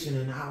altercation,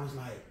 and I was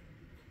like,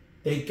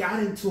 they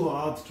got into an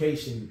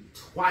altercation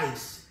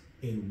twice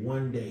in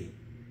one day.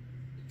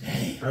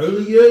 Dang.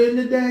 Earlier in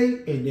the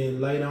day, and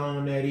then later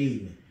on that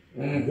evening.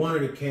 One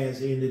of the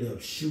cats ended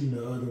up shooting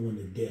the other one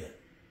to death.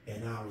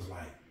 And I was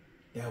like,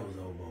 that was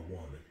over a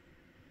woman.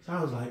 So I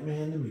was like,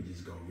 man, let me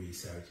just go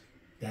research.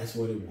 That's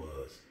what it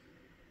was.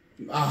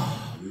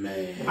 Oh,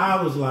 man.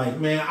 I was like,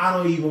 man, I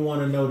don't even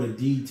want to know the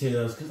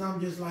details, because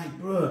I'm just like,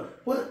 bruh,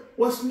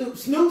 what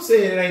Snoop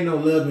said it ain't no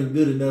loving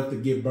good enough to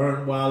get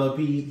burnt while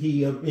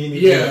he up in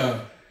it.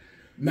 Yeah.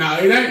 No,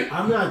 it ain't.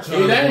 I'm not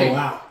trying to go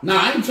out. No,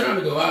 I ain't trying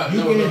to go out.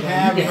 You can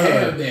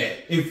have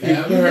that. If you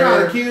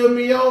gotta kill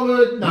me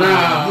over,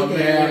 nah,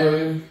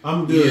 man.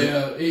 I'm good.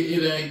 Yeah,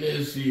 it ain't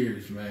that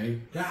serious,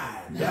 man.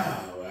 God,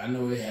 no, I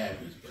know it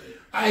happens, but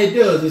it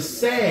does. It's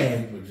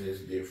sad. People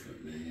just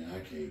different, man. I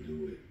can't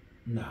do it.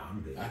 Nah,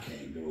 I'm good. I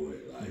can't do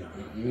it. Like,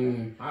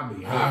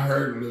 I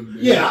hurt a little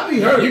bit. Yeah, I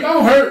be hurt. You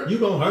gonna hurt. You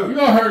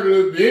gonna hurt a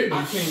little bit.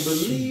 I can't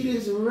believe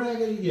this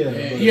raggedy.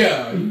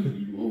 Yeah.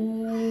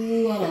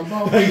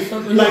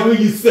 Like when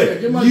you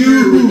say you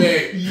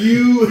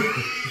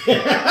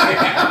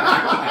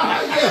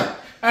yeah.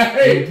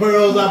 Hey, the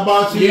pearls I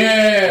bought you,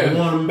 I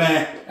want them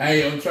back.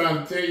 Hey, I'm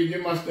trying to tell you,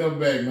 get my stuff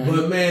back, man.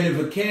 But man, if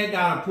a cat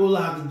gotta pull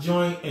out the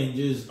joint and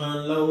just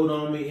unload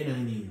on me, it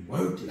ain't even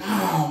worth it.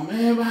 Oh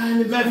man,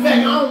 behind the matter of fact,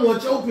 I don't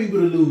want your people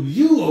to lose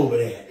you over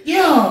that.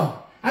 Yeah,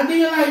 I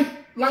think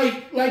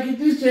like if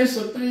this just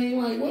a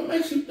thing, like what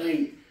makes you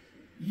think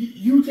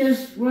you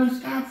just run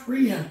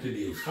scot-free after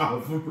this?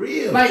 Oh, for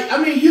real? Like, I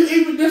mean, you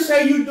even just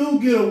say you do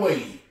get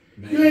away.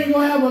 Man. You ain't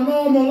gonna have a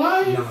normal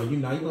life? No,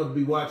 you're gonna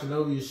be watching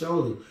over your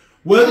shoulder.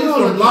 Whether it's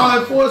from law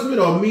enforcement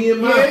or me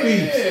and my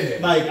peeps.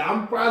 Like,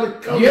 I'm probably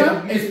coming.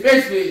 Yeah,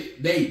 especially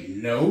they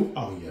know.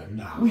 Oh, yeah,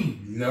 nah. We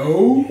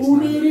know who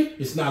did it.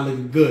 It's not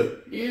looking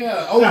good.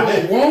 Yeah. Oh,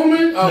 a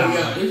woman? Oh,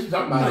 yeah. This is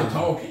somebody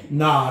talking.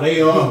 Nah,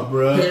 they are,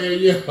 bro.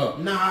 Yeah.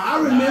 Nah, I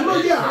remember.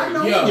 I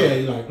know.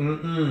 Yeah, like,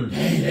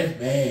 Dang, that's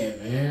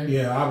bad, man.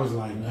 Yeah, I was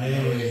like, man. I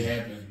know it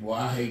happens. Boy,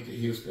 I hate to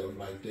hear stuff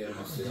like that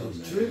myself. I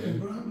was tripping,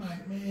 bro. I'm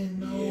like, man,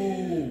 no.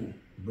 Yeah.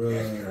 Bro.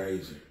 That's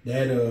crazy.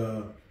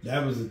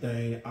 That was the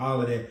thing,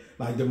 all of that.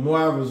 Like, the more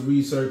I was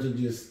researching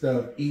just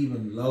stuff,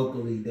 even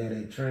locally, that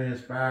had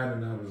transpired,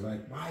 and I was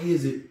like, why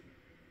is it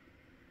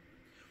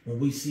when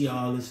we see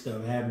all this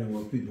stuff happening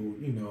where people,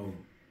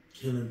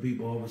 killing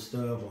people over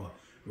stuff or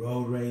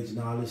road rage and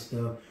all this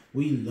stuff,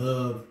 we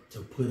love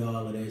to put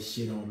all of that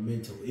shit on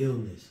mental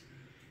illness.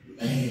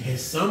 And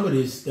some of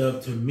this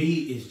stuff, to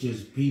me, is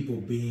just people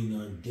being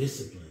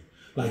undisciplined.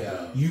 Like,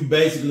 you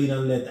basically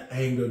done let the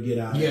anger get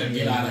out of hand.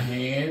 Get out of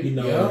hand. And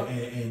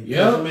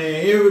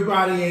man,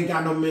 everybody ain't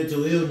got no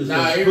mental illness.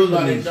 Nah,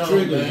 everybody don't,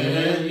 triggers,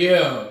 man.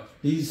 Yeah.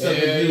 These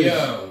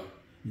suckers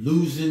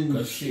losing.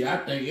 Cause shit, I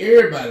think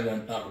everybody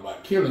done thought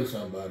about killing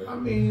somebody. I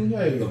mean,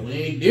 hey. But we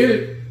ain't did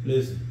it.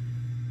 Listen.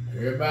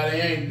 Everybody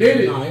ain't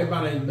did it. No,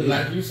 everybody ain't did it.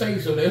 Like you say,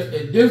 so that's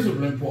the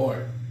discipline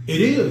part. It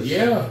is.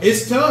 Yeah.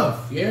 It's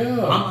tough.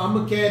 Yeah.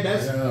 I'm a cat.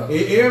 That's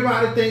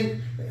everybody think.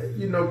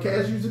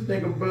 Cass used to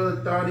think a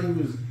brother thought he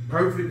was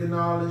perfect and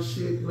all this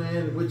shit,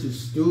 man, which is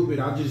stupid.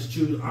 I'm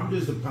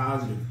just a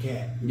positive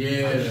cat.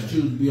 Yeah. I just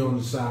choose to be on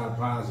the side of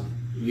positive.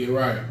 Yeah,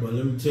 right. But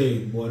let me tell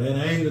you, boy, that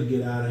anger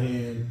get out of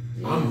hand.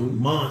 I'm a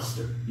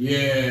monster.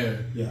 Yeah.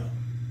 Yeah.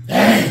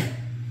 Dang.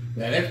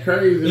 Man, that's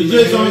crazy. It's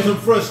just on some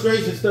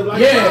frustration stuff. Like,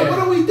 what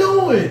are we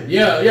doing?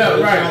 Yeah,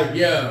 right.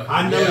 Like,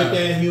 I know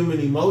that human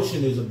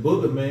emotion is a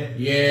booger, man.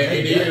 Yeah,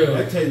 it is.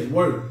 That takes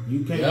work.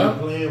 You can't be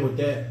playing with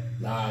that.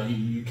 Nah,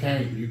 you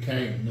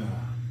can't. Nah.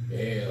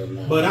 Hell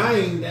no. But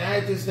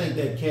I just think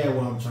that cat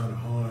where I'm trying to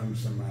harm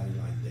somebody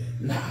like that.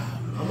 Nah,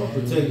 man. I'm gonna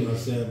protect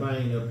myself. I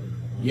ain't up in no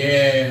harm.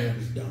 Yeah.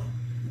 It's dumb.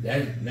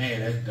 That's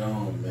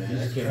dumb, man.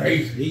 That's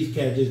crazy. These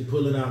cats just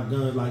pulling out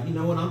guns like, you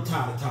know what? I'm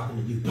tired of talking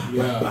to you.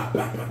 Yeah,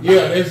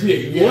 that's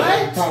it. Yeah, what?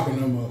 I ain't talking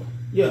no more.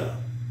 Yeah.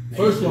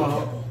 First of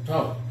all,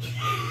 talk.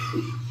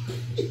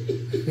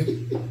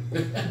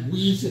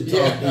 We should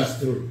talk this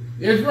through.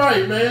 That's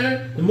right,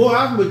 man. The more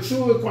I've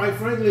matured, quite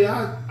frankly,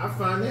 I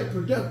find that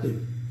productive.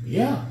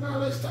 Yeah. Now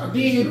let's talk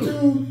this through.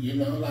 Too, you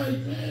know, like,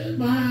 man,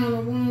 behind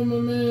a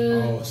woman,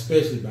 man. Oh,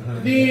 especially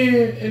behind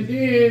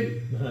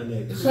then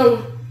behind that.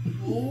 So,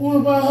 what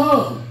about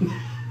her?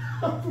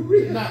 For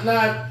real.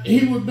 Not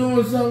he was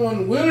doing something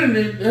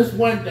unwillingly, that's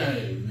one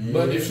thing. Man.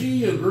 But if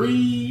she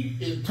agreed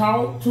and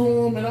talked to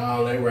him and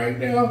all that right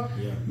now,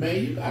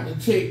 man, you got to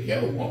check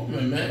your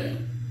woman,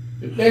 man.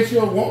 If that's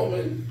your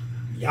woman,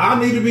 y'all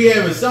need to be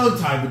having some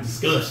type of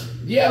discussion.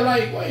 Yeah,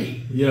 like,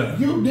 wait. Yeah.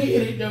 You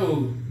did it, though.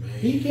 Man.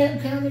 He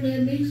kept coming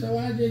at me, so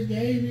I just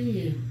gave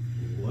in.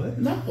 What?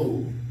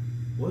 No.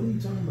 What are you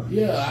talking about?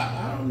 Yeah,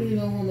 I don't need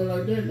no woman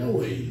like that, no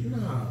way.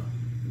 Nah.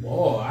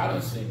 Boy, I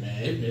done seen,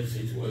 man, it's been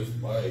situations,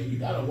 boy, you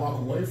gotta walk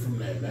away from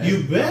that, man.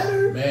 You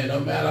better. Man, no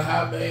matter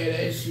how bad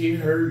that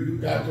shit hurt, you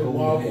got to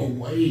walk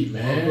away,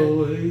 man.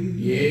 Walk away.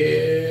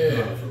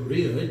 Yeah. No, for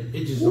real.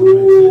 It just don't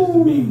make sense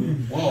to me,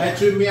 man. Whoa. That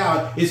tripped me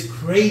out. It's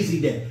crazy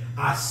that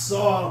I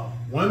saw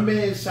one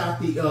man shot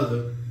the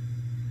other,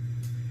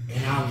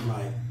 and I was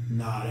like,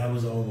 nah, that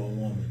was over a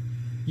woman.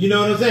 You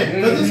know what I'm saying?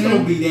 Because it's going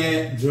to be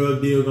that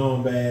drug deal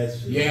going bad,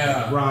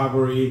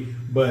 robbery,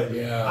 but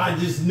I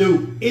just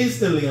knew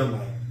instantly, I'm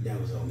like, that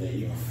was over.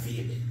 You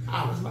feel it.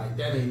 I was like,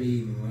 that ain't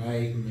even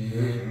right,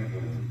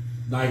 man.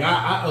 Like,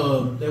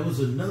 there was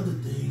another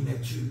thing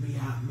that tripped me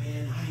out,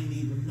 man. I ain't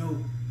even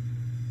know.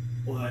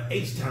 Well,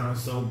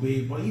 H-Town's so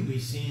big, boy, you be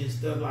seeing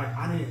stuff like,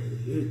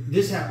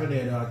 this happened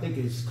at, I think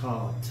it's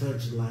called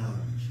Touch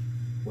Lounge,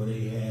 where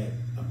they had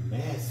a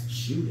mass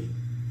shooting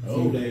a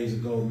few days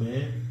ago,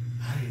 man.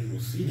 I didn't even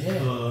see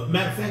that.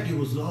 Matter of fact, it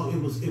was long.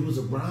 It was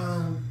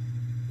around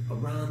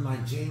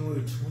like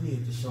January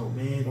 20th or so,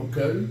 man.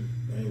 Okay.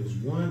 And it was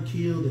one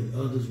killed and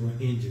others were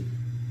injured.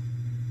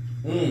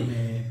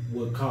 Man,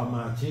 what caught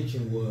my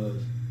attention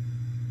was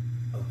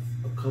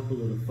a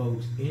couple of the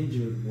folks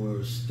injured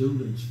were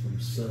students from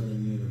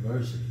Southern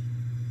University.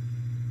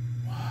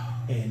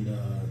 Wow. And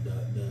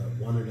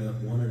one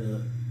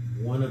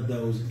of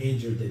those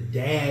injured, the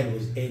dad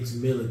was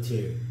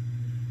ex-military,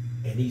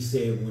 and he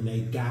said when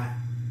they got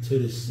to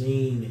the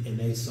scene and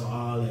they saw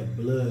all that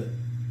blood,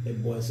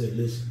 that boy said,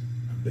 "Listen,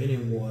 I've been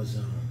in war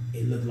zone.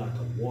 It looked like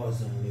a war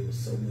zone. There was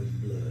so much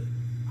blood."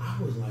 I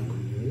was like,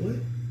 "What?"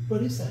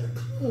 But it's at a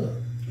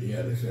club. Yeah,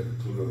 it's at a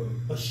club.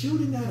 A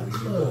shooting at a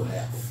club.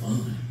 Have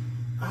fun.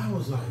 I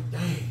was like,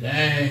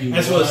 dang.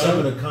 That's what some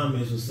of the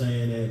comments were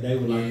saying, that they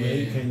were like, man,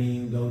 you can't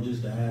even go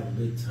just to have a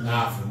good time.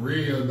 Nah, for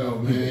real though,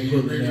 man.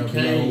 You really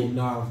can't.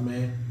 Off,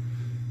 man.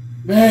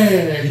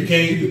 Man, you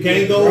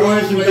can't go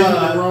worship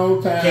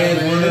God.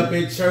 Can't run up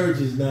in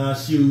churches now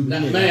shooting.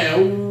 Man,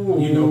 ooh.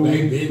 You know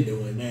they've been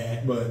doing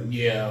that, but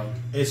yeah,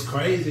 it's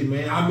crazy,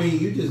 man. I mean,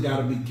 you just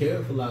gotta be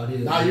careful out here.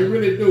 Nah, you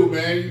really do,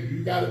 man.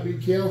 You gotta be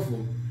careful.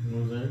 You know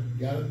what I'm saying?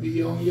 You gotta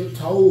be on your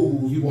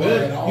toes. You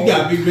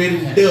gotta be ready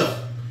to duck.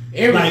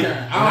 Every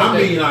time. I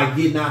mean, like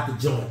getting out the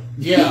joint.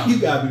 Yeah, you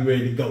gotta be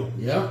ready to go.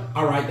 Yeah.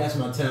 All right, that's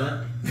my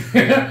time.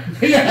 Yeah,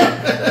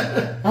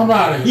 I'm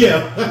out of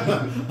here.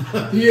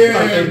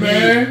 Yeah,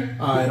 man.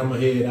 All right, I'm gonna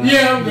head out.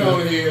 Yeah, I'm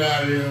gonna head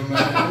out of here, man.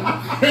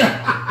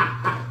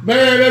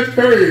 Man, that's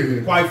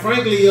crazy. Quite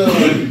frankly,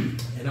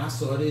 and I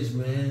saw this,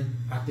 man.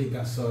 I think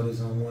I saw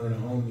this on one of the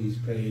homies'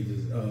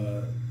 pages.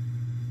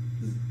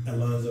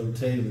 Alonzo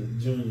Taylor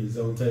Jr.,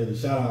 Zoe Taylor.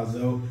 Shout out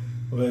Zoe.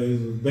 Well,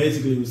 it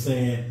basically was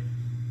saying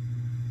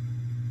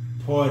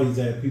parties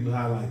that people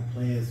have like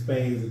playing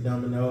spades and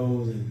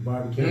dominoes and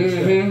barbecue and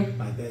stuff,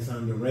 like that's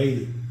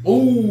underrated.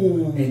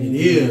 Ooh. And it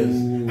is.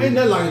 Ain't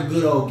that like a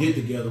good old get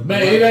together?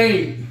 Man, it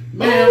ain't.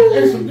 Man,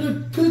 there's some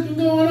good cooking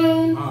going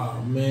on.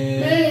 Oh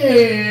man.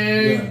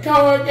 Man,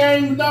 card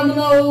games,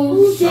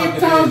 dominoes, shit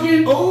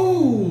talking.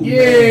 Oh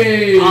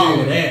yeah.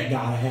 All of that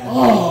gotta happen.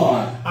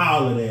 Oh.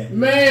 All of that.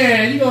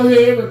 Man, you gonna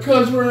hear every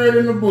cuss word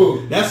in the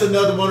book. That's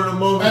another one of the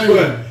moments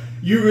where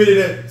you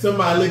really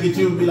somebody look at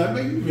you and be like,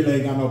 man, you really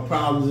ain't got no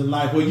problems in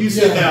life. Well, you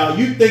sit down,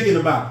 you thinking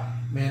about,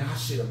 man, I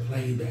should have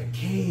played that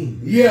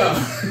king. Yeah.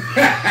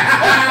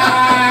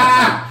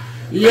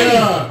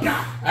 Yeah.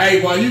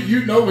 Hey, boy,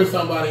 you know when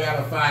somebody got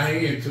a fire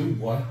hand too,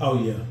 boy. Oh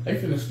yeah. They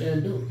finna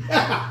stand up.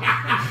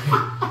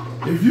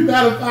 If you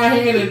got a fire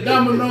hand at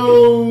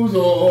dominoes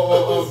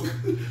or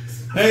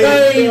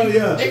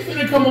they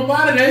finna come up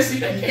out of that. See,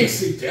 they can't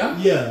sit there.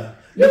 Yeah.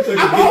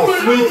 I'm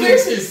holding on,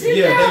 listen,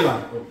 sit down. They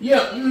like, oh.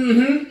 Yeah,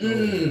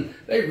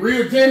 They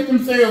readjust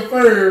themselves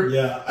first.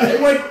 Yeah.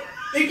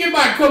 They get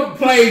about a couple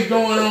plays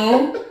going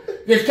on.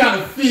 Just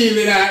kind of feel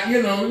it out,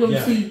 Let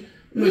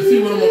me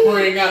see what I'm going to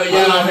bring out of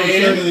y'all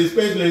hand.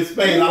 Especially in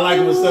space. I like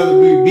when suckers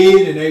be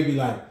big and they be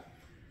like,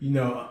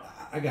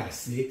 I got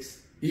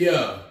 6.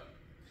 Yeah.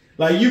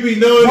 Like you be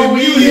knowing when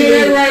you hear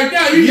that right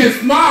now, you just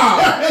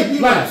smile. You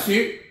like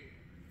shit.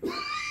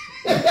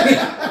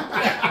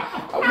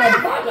 Oh my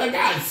God, I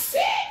got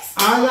 6. I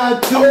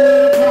got 2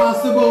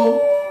 possible.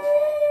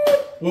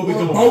 What we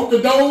gonna both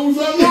the doors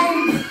up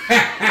on?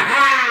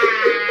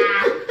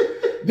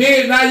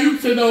 Then now you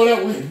should know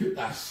that way. You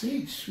got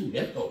 6. Shoot,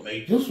 that's gonna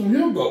make this one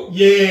here go.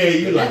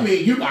 Yeah, that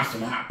mean you got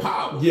some high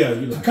power. Yeah,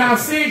 you like count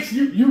 6.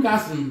 You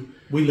got some.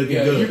 We looking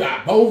good. You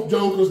got both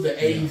jokers, the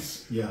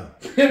ace. Yeah.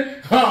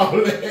 All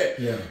that.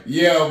 Yeah.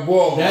 Yeah,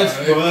 boy. That's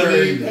funny.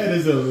 Crazy. That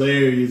is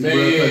hilarious,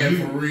 man,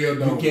 bro. For real,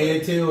 though. You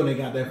can't tell when they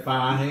got that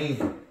 5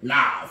 hand.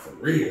 Nah, for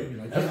real.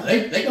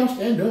 Like, they gonna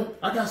stand up.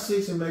 I got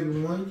 6 and maybe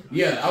 1.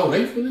 Yeah. Oh,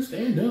 they finna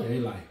stand up. They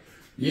like.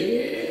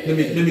 Yeah. Let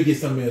me get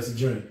something else to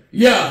drink.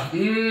 Yeah.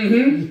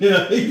 Mm-hmm.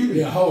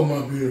 Yeah. Hold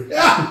my beer.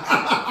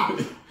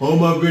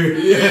 Hold my beer.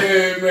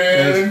 Yeah,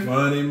 man. That's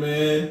funny,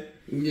 man.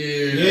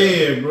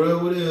 Yeah,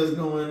 bro. What else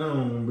going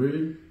on,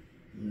 bro?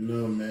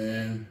 No,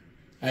 man.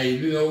 Hey,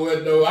 you know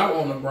what, though? I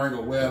want to bring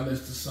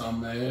awareness to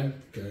something,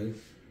 man. Okay.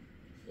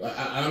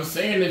 I'm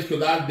saying this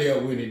because I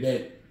dealt with it,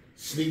 that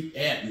sleep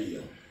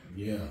apnea.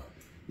 Yeah.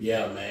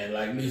 Yeah, man.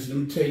 Like, listen,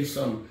 let me tell you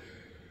something.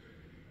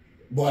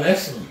 Boy,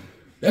 that's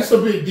a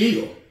big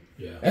deal.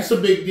 Yeah. That's a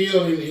big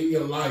deal in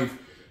your life.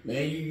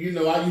 Man, you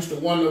know, I used to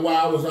wonder why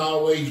I was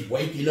always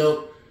waking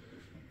up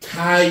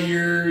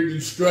tired,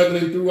 you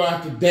struggling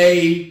throughout the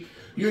day,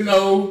 and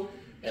all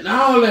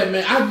that,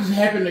 man. I just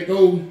happened to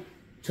go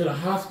to the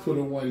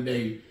hospital one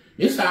day.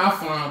 This is how I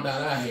found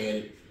out I had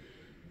it.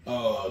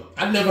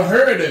 I never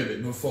heard of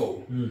it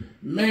before.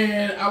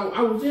 Man,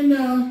 I was in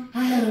there,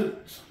 I had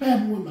something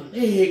happen with my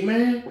leg,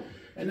 man.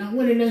 And I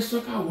went in there,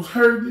 sucker, I was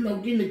hurt,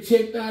 getting it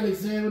checked out,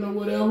 examined or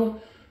whatever.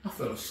 I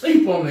fell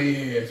asleep on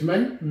their ass,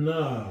 man.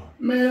 No.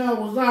 Man, I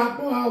was out,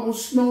 boy, I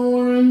was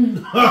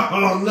snoring.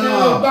 Oh,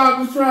 no. The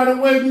doctor tried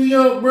to wake me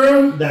up,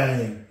 bro.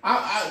 Dang.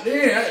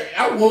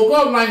 I woke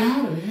up like,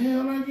 how the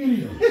hell I get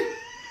here?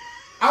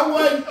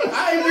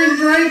 I ain't been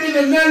drinking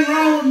and nothing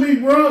wrong with me,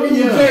 bro. It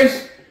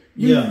was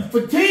just,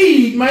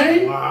 fatigued,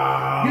 man.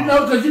 Wow.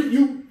 Because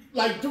you,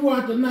 like,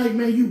 throughout the night,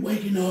 man, you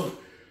waking up,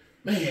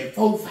 man,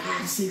 4,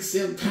 5, 6,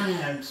 7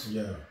 times.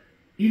 Yeah.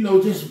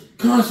 Just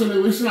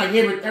constantly, it's like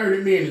every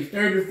 30 minutes,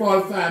 30 to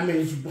 45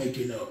 minutes, you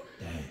waking up.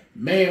 Dang.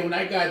 Man, when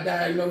I got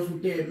diagnosed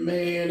with that,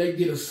 man, they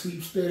did a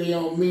sleep study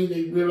on me.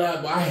 They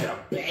realized, I had a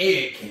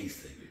bad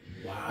case of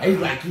it. Wow. They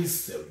like, it's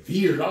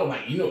severe. I was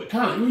like, it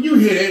kind of, when you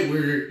hear that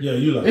word,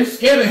 it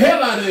scared the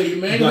hell out of you,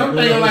 man. I'm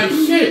thinking like,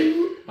 shit,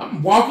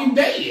 I'm walking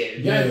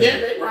dead. Yeah.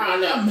 They around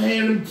there,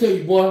 man, let me tell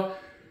you, boy,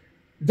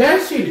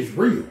 that shit is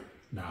real.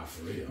 Nah,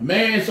 for real.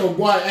 Man, so,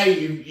 boy, hey,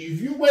 if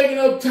you waking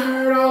up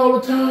tired all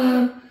the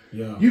time,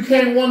 yeah. You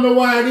can't wonder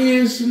why it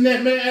is, and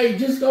that, man. Hey,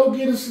 just go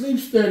get a sleep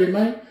study,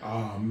 man.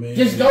 Oh, man.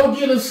 Just go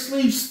get a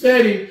sleep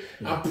study.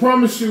 Yeah. I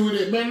promise you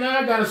that, man.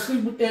 Now I gotta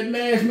sleep with that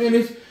mask,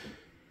 man.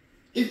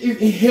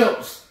 It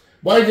helps.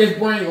 But it just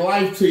brings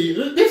life to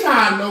you. This is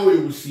how I know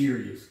it was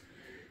serious.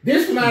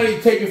 This one I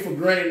didn't take it for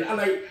granted.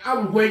 I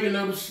was waking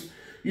up,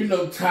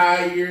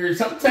 tired.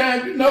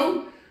 Sometimes,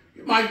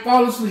 you might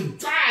fall asleep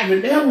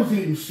driving. That was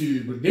even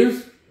serious. But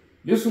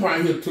this one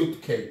right here took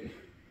the cake.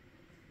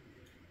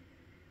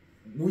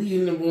 We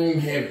in the room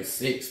having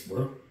sex,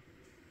 bro.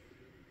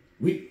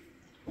 Me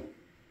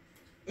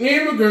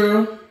and my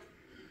girl,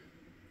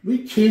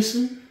 we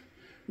kissing,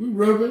 we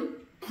rubbing,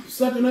 I'm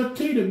sucking up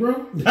titty,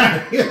 bro. I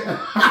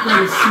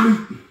fell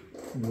asleep.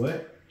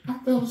 What? I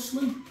fell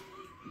asleep.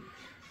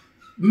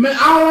 Man,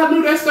 all I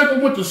knew, that sucker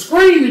went to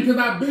screaming because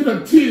I bit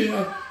her titty.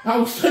 I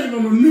was sucking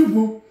on the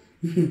nipple.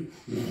 And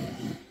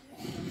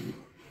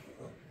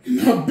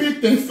I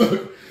bit that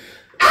sucker.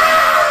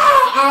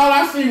 Ah! All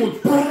I seen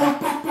was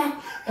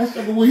that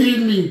sucker was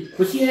hitting me.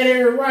 But she had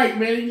it right,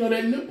 man.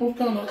 That nipple's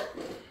kind of,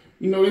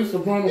 it's a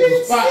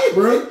vulnerable spot,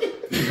 bro.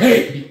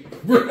 Hey,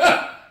 bro.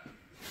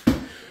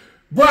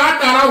 Bro, I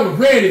thought I was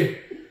ready.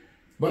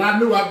 But I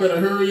knew I better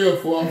hurry up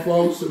before I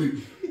fall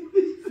asleep.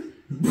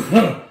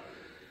 Bro.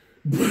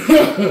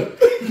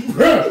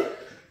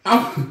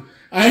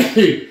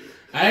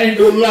 I ain't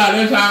gonna lie.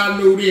 That's how I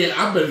knew then.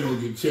 I better go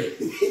get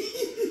checked.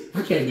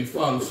 I can't be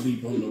falling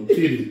asleep on no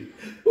titty.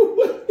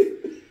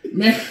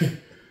 Man,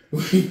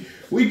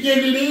 we get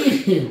it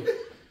in.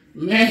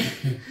 Man,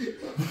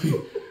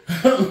 I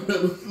fell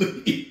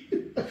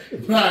asleep.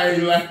 But I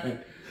ain't lying.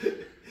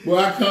 Boy,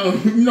 I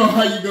come, you know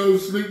how you go to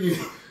sleep, your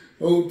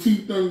old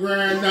teeth done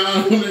grind down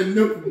on that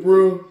nipple,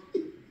 bro.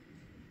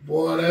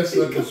 Boy, that's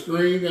like a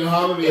scream and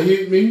holler that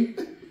hit me.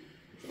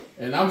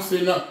 And I'm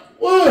sitting up,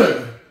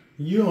 what?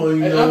 You don't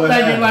even and know I'm what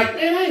thinking happened. like,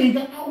 man, I ain't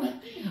got all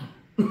that damn.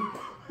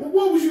 Well,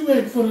 what was you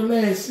at for the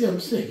last 7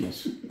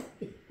 seconds?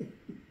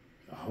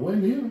 I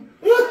wasn't here.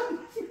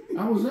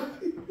 I was out.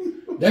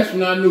 That's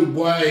when I knew,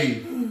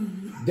 boy,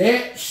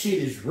 that shit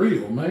is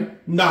real, man.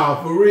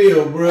 Nah, for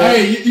real, bro.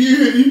 Hey,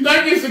 you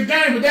think it's a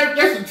game, but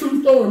that's a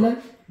true story,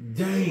 man.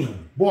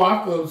 Damn. Boy,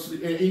 I fell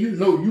asleep, and you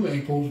know you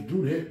ain't supposed to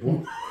do that,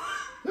 boy.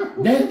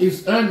 That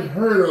is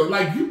unheard of.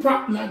 Like, you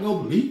probably not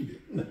gonna believe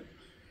it.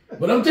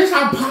 But that's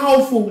how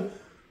powerful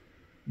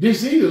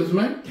this is,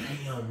 man.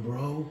 Damn,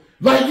 bro.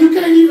 Like, you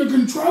can't even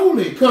control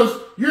it because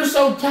you're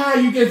so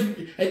tired.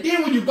 And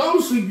then when you go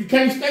to sleep, you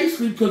can't stay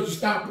asleep because you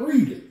stop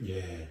breathing.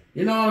 Yeah.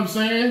 You know what I'm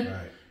saying?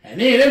 Right.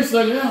 And then them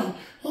suckers out.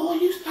 Oh,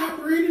 you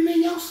stopped breathing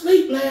in your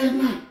sleep last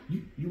night.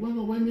 You wasn't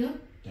gonna wake me up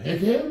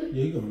and tell me?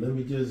 Yeah, you gonna let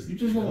me just. You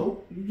just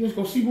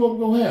gonna see what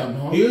we're gonna have,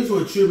 huh? Here's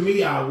what tripped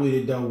me out with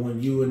it though. When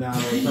you and I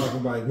were talking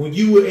about it. When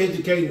you were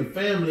educating the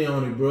family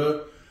on it,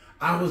 bro,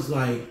 I was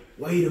like,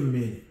 wait a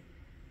minute.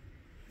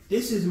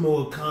 This is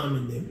more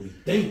common than we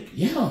think.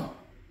 Yeah.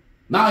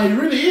 Nah, it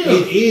really is.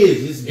 It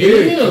is. It's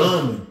very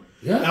common.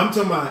 Yeah. I'm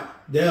talking about.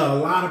 There are a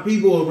lot of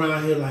people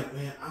around here like,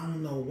 man, I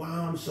don't know why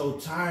I'm so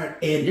tired.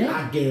 And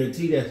I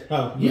guarantee that's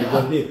how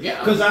people did.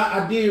 Because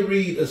I did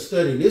read a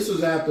study. This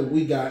was after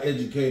we got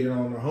educated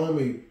on the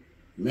homie.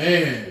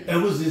 Man. It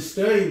was this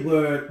study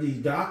where these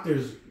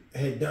doctors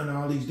had done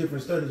all these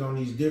different studies on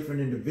these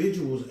different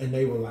individuals. And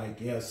they were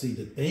like, yeah, see,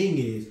 the thing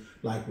is,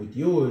 like with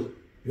yours,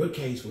 your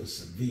case was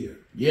severe.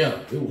 Yeah.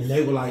 And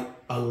they were like,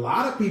 a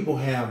lot of people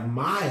have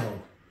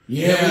mild.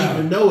 Yeah. You don't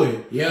even know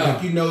it. Yeah.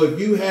 Like, you know, if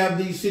you have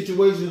these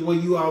situations where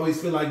you always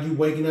feel like you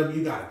waking up,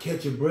 you got to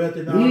catch your breath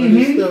and all of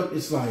this stuff,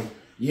 it's like,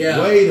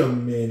 wait a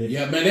minute.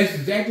 Yeah, man, that's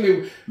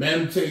exactly, man,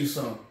 let me tell you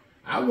something.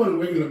 I wasn't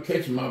waking up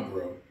catching my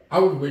breath. I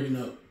was waking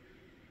up,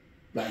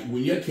 like,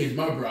 when you catch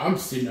my breath, I'm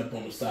sitting up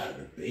on the side of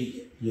the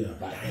bed. Yeah.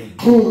 Like,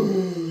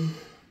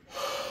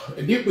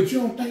 and then, but you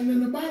don't think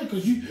nothing about it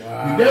because you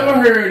never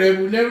heard of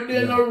it. We never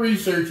did no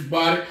research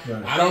about it.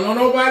 Right. I don't know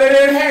nobody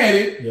that had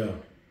it. Yeah.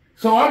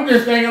 So I'm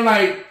just thinking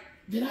like,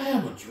 did I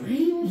have a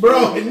dream?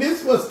 Bro, and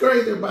this what's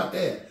crazy about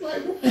that.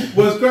 Like,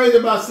 what's crazy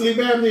about sleep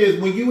apnea is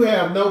when you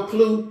have no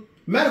clue.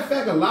 Matter of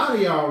fact, a lot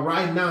of y'all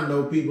right now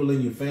know people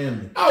in your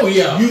family. Oh,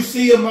 yeah. You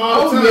see them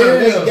all the time.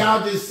 Yeah.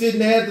 Y'all just sitting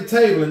there at the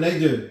table and they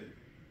just,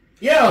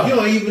 you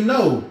don't even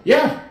know.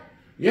 Yeah.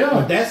 Yeah.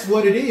 But that's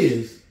what it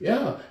is.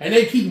 Yeah. And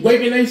they keep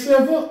waking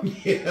themselves up.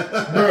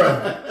 Yeah.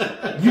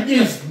 Bro, you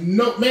just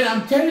know, man,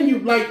 I'm telling you,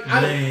 like,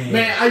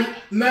 when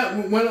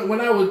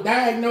I was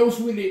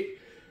diagnosed with it,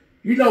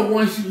 you know,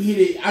 once you hit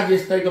it, I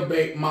just think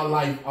about my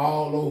life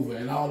all over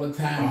and all the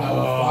times I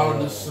was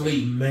falling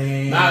asleep.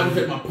 Man. I was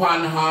at my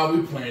partner house,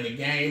 we playing a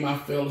game, I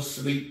fell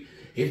asleep.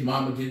 His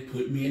mama just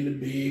put me in the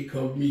bed,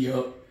 covered me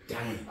up.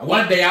 Dang.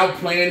 One day I was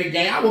playing the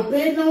game. I was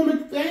betting on the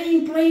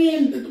thing,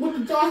 playing with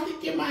the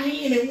joystick in my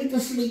hand and went to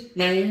sleep,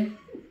 man.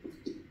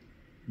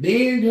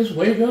 Then just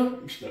wake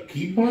up,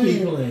 keep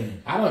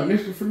playing. I done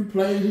missed a few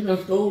plays, he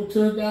done scored a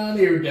touchdown,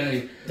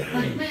 everything. Dang.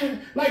 Like,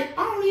 man, like,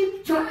 I don't even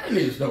be trying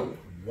this, though.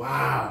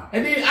 Wow.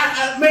 And then,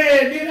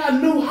 I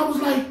knew, I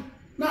was like,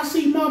 now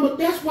see, mama,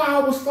 that's why I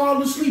was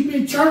falling asleep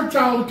in church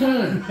all the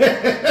time.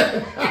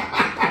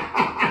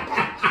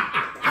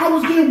 I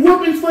was getting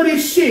whoopings for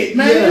this shit,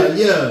 man.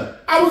 Yeah.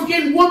 I was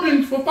getting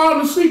whoopings for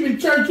falling asleep in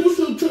church. You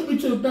should have took me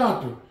to the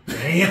doctor.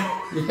 Damn.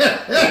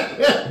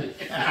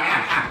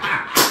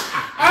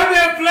 I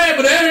never played,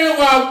 but that ain't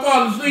why I was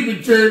falling asleep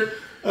in church.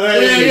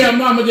 Yeah,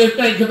 mama just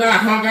think because I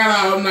hung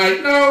out all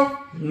night.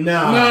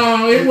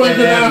 No, it wasn't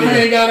because I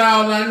hang out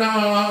all night. No,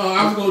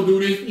 I was going to do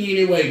this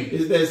anyway.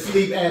 It's that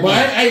sleep apnea.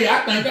 But hey, I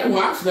think that's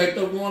why I slept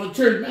up going to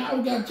church. Man, I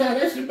was got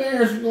tired. That's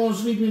embarrassing going to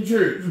sleep in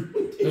church.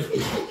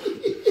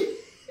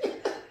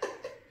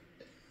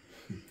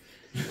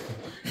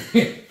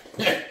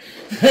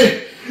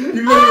 Hey,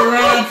 you look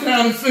around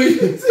trying to see.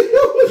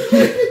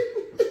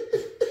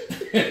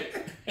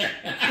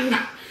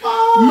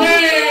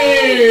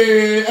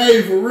 Man,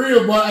 hey, for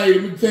real, boy. Hey,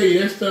 let me tell you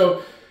that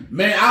stuff.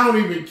 Man, I don't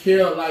even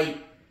care. Like,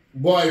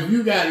 boy, if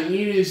you got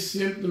any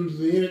symptoms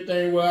or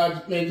anything,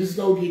 man, just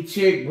go get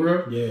checked,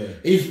 bro. Yeah,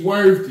 it's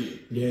worth it.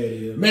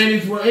 Yeah. Man,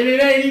 it's worth it. And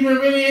it ain't even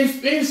really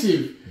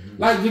expensive.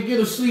 Mm-hmm. Like to get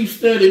a sleep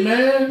study,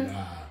 man.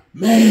 Nah,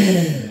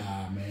 man.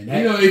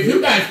 You know, if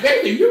you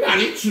got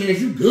insurance,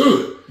 you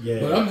good. Yeah.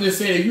 But I'm just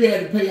saying, if you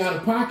had to pay out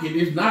of pocket,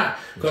 it's not.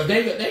 Because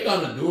they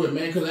gonna do it,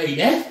 man. Because, hey,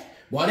 that's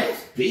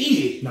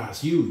big. Nah,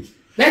 it's huge.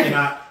 And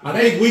I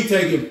think we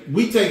take it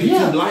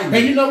too lightly.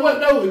 And you know what,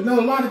 though? You know,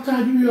 a lot of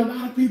times you hear a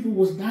lot of people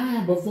was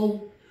dying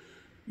before,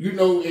 you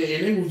know, and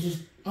it was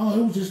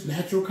just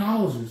natural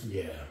causes.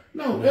 Yeah.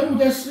 No, that was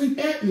that sleep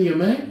apnea,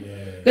 man. Yeah.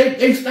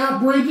 They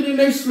stop breathing in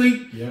their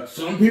sleep. Yep.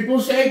 Some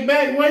people shake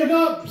back, wake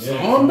up.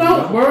 Yeah. Some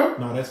don't, bro.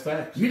 No, that's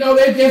facts. You know,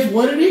 that's just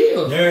what it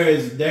is.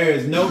 There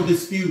is no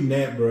disputing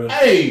that, bro.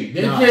 Hey,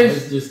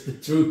 that's just the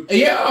truth.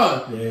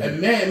 Yeah.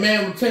 And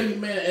man, I'm telling you,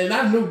 man, and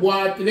I knew, boy,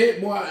 after that,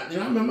 boy, and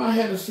I remember I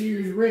had a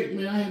serious wreck,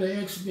 man. I had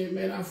an accident,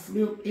 man. I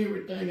flipped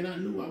everything, and I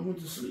knew I went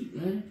to sleep,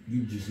 man.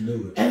 You just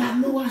knew it. And I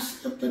knew I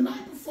slept the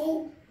night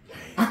before.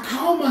 I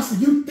called myself,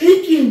 you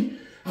thinking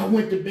I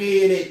went to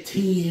bed at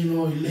 10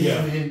 or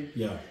 11.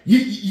 Yeah.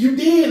 You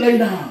did lay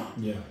down.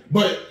 Yeah.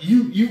 But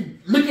you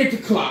look at the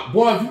clock,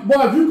 boy.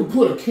 If you could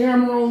put a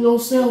camera on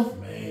yourself,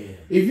 man.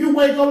 If you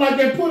wake up like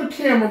that, put a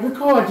camera,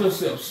 record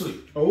yourself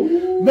sleep.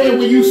 Oh, man,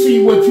 when you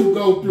see what you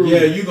go through,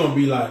 yeah, you gonna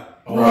be like,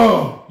 oh,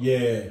 bro,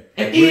 yeah.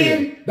 And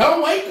then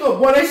don't wake up,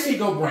 boy. That shit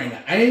gonna bring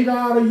the anger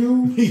out of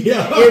you.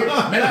 Yeah,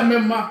 man. I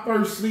remember my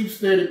first sleep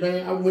study,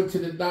 man. I went to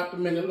the doctor,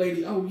 man. The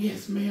lady, oh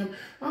yes, ma'am.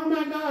 Oh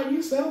my God,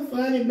 you so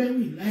funny, man.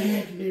 We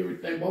laughed and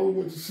everything. Boy, we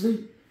went to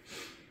sleep.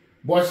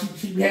 Boy,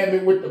 she had me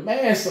with the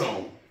mask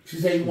on. She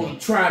said, "You want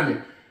to try me?"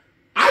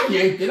 I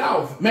yanked it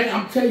off, man.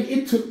 I'm telling you,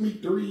 it took me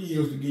 3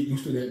 years to get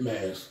used to that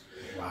mask.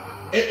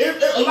 Wow.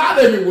 A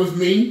lot of it was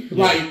me,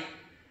 like,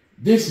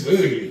 this is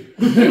ugly.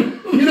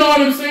 You know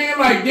what I'm saying?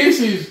 Like, this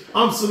is,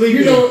 I'm sleeping.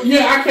 You know,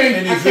 yeah, I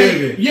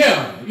can't.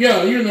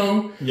 Yeah, you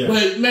know. Yeah.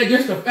 But man,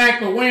 just the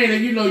fact of wearing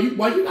it, you know, you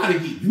gotta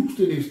get used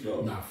to this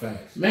stuff. Not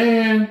facts.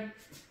 Man,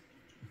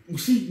 when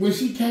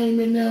she came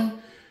in there,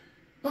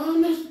 oh,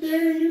 Mr.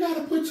 Darren, you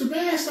gotta put your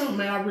mask on,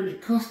 man. I really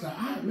cussed her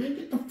out, man.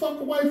 Get the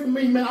fuck away from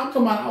me, man. I'm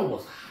talking about I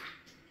was hot.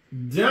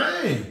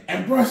 Dang.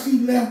 And bro, she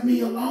left me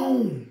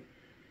alone.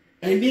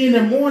 And then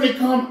the morning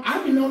come, I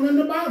didn't know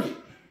nothing about it.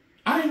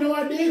 I didn't know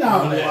I did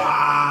all that.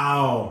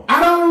 Wow.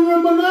 I don't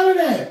remember none of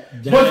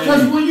that. Dang. But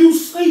because when you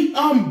sleep,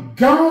 I'm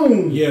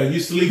gone. Yeah, you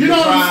sleep. You know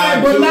what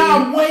I'm saying? But now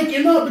I'm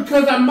waking up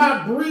because I'm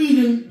not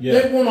breathing. Yeah.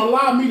 They won't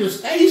allow me to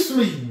stay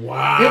asleep.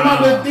 Wow. In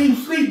my little deep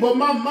sleep, but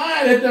my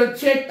mind had done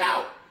checked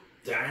out.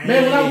 Dang.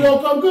 Man, when I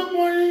woke up, good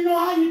morning, you know,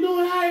 how you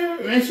doing? How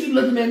you? And she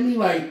looking at me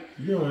like,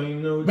 you don't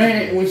even know what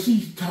man, when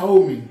she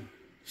told me,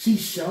 she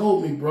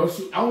showed me, bro.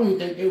 I don't even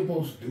think they were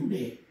supposed to do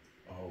that.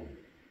 Oh.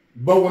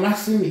 But when I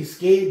seen it,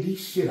 scared the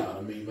shit out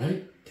of me,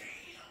 man. Damn.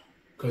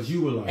 Cause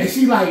you were like, and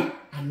she like,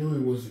 I knew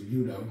it wasn't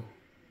you though.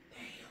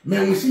 Damn.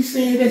 Man, when she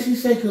said that, she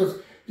said, cause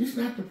this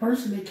not the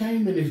person that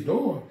came in this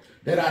door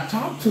that I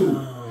talked to.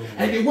 Oh.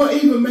 And it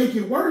wouldn't even make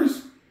it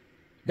worse.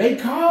 They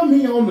called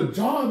me on the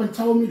job and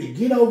told me to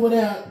get over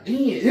there.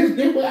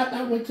 This was after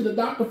I went to the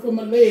doctor for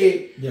my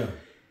leg. Yeah.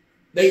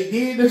 They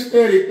did the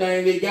study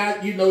thing. They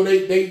got, you know,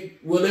 they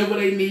whatever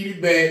they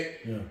needed back.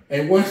 Yeah.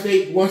 And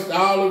once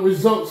all the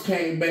results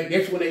came back,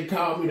 that's when they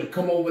called me to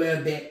come over there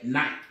that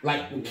night.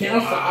 Like,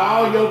 cancel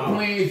all your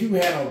plans. You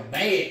had a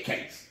bad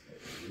case.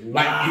 Wow.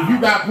 Like, if you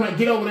got plans,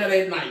 get over there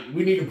that night.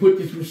 We need to put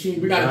this machine.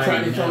 We got to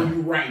try this on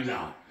you right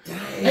now.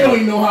 Damn. They don't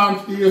even know how I'm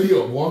still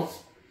here, boy.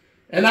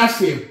 And I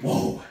said,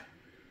 whoa.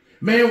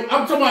 Man,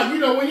 I'm talking about, you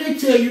know, when they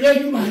tell you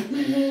that, you like,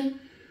 man,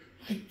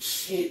 like,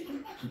 shit, I'm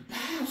about to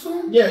die or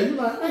something. Yeah, you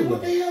like,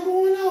 what the hell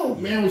going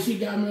on? Man, when she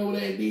got me over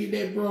there and did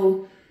that,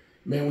 bro,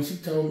 man, when she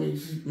told me,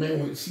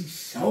 when she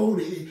showed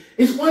it,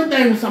 it's one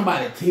thing when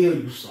somebody tell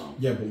you something.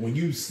 Yeah, but when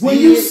you see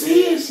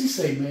it, she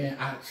say, man,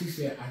 she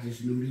said, I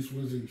just knew this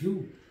wasn't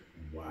you.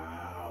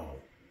 Wow.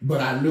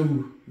 But I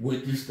knew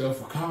what this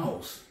stuff would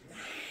cause.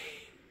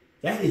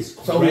 That is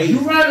crazy. So you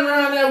running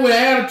around there with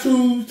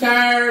attitude,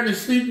 tired, and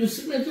sleeping,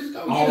 man, just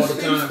go all get the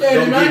sleep time.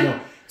 steady,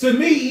 right? To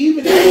me,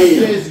 even if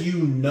it says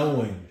you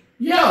knowing,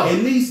 yeah, at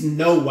least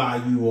know why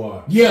you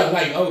are. Yeah,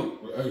 like oh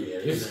yeah,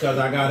 it's because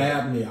I got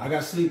apnea. I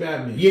got sleep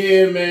apnea.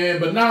 Yeah,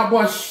 man. But now,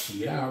 boy,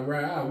 shit, I'll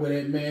ride out with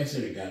that mask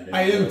and it got that.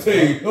 Hey, let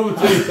me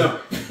tell you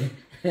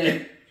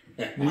something.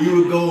 When you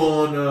would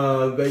go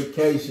on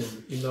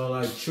vacation, you know,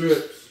 like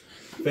trips,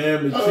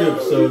 family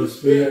trips, so to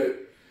speak,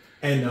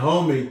 and the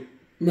homie.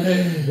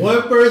 Man.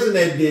 One person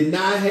that did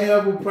not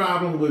have a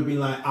problem would be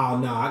like, oh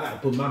no, I gotta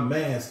put my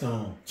mask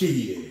on.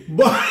 Yeah.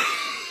 But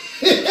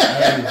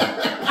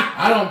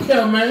I don't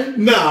care,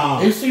 man.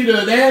 Nah. It's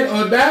either that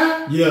or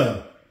die.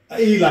 Yeah.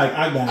 He like,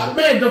 I got it.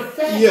 Man, the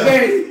fact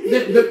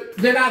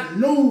that I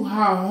knew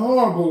how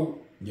horrible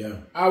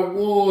I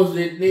was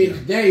the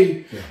next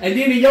day. Yeah. And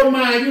then in your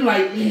mind, you're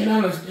like, man,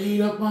 I done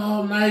stayed up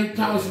all night,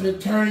 tossing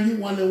and turning. You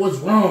wonder what's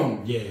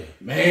wrong. Yeah.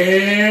 Man,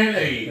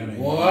 hey,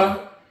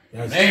 boy.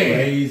 That's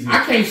crazy.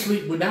 I can't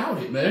sleep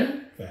without it,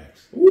 man.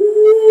 Facts.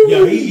 Ooh.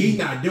 Yo, he's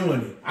not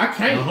doing it. I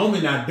can't. My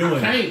homie not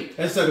doing it.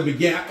 That sucker be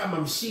I got my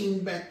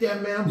machine back there,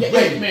 man.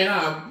 Hey,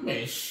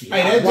 man, shit.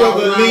 Hey, that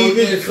joker leave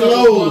his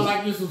clothes.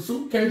 Like it's a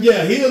suitcase.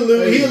 Yeah, he'll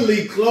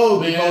leave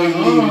clothes before he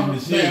leave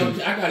his machine.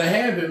 Man, I gotta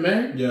have it,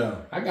 man. Yeah.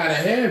 I gotta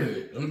have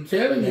it. I'm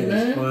telling you, man.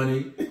 That's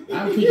funny.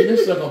 I'm keeping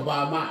this sucker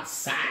by my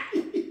side.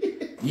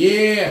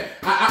 Yeah.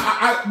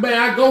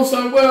 I go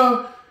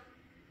somewhere.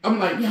 I'm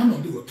like, yeah, I'm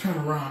gonna do a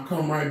turnaround,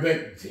 come right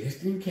back,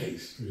 just in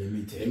case. Let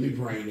me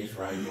bring this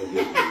right here.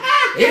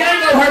 It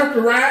ain't gonna hurt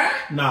to ride.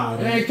 Nah,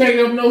 it ain't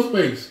taking up no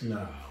space.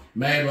 No.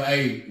 Man, but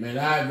hey, man,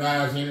 I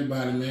advise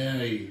anybody, man,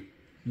 hey,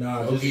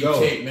 nah, go just get go.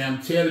 checked, man.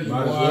 I'm telling you,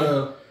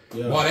 boy.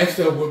 Yeah. Boy, that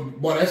stuff,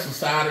 boy, that's the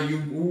side of you.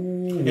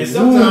 Ooh, and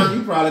sometimes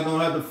you probably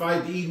gonna have to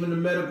fight even the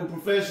medical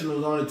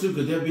professionals on it too,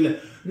 because they'll be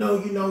like,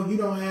 no, you know, you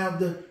don't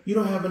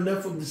have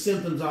enough of the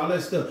symptoms, all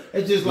that stuff.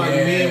 It's just like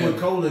men with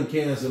colon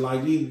cancer.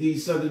 Like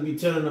these suckers be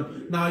telling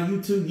them, nah,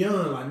 you too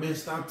young. Like, man,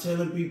 stop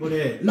telling people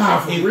that. Nah,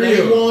 for if real. If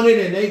they want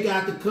it and they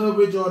got the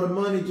coverage or the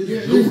money,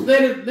 just do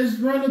it. Let's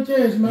run the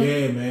test, man.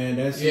 Yeah, man,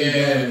 that's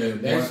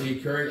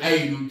shit crazy.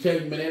 Hey, I'm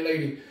telling you, man, that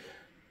lady.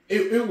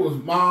 It was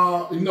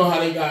Ma. You know how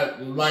they got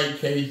the light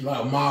case,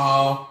 like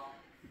Ma.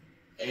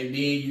 and then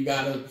you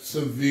got a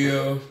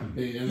severe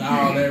and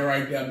all that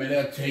right there, man.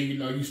 They'll tell you,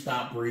 you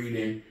stop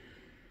breathing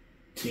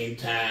 10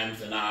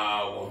 times an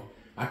hour.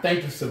 I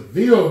think the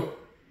severe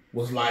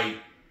was like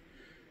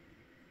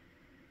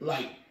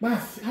I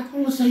don't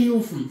want to say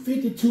you from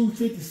 52,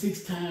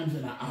 56 times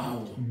in an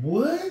hour.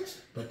 What?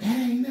 But that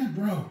ain't that,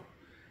 bro.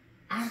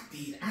 I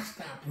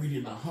stopped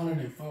breathing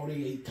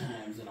 148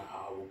 times in an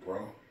hour,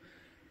 bro.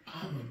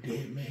 I'm a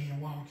dead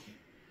man walking.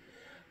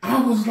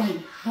 I was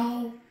like,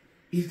 how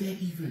is that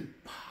even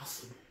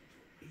possible?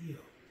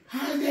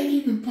 How is that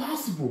even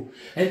possible?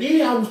 And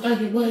then I was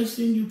thinking, well, it's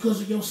in you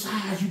because of your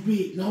size, you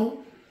big.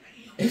 No,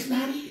 it's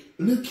not it.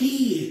 Little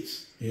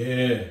kids.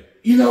 Yeah.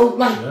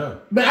 Man,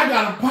 I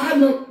got a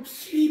partner,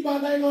 she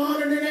about like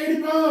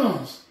 180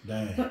 pounds.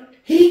 Damn.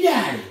 He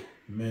got it.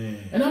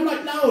 Man. And I'm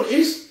like, no,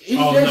 it's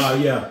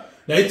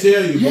They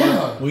tell you,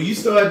 bro, when you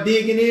start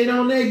digging in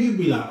on that, you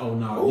be like, oh,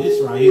 no,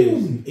 this right here,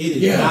 it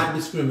is not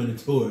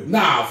discriminatory.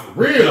 Nah, for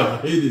real. No,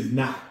 it is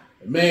not.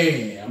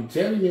 Man, I'm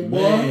telling you,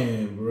 boy.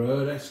 Man,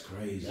 bro, that's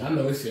crazy. I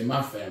know it's in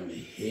my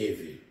family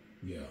heavy.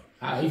 Yeah.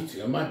 I used to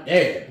tell my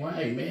dad, well,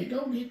 hey, man,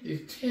 go get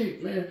this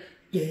check, man.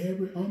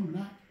 Gary, I'm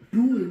not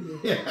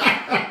doing that.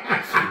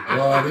 I said,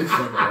 boy, this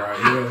sucker right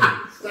here.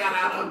 Shout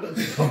out on the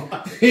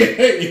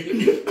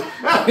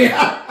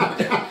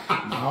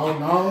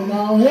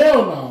No, hell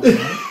no, man.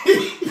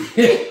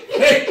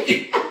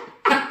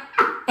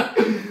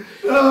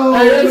 Oh,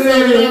 hey,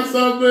 man.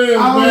 I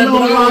don't know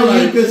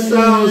why you can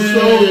sound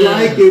so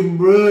like him,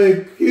 bro.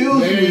 It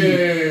kills me.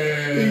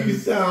 You can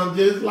sound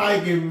just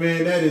like him,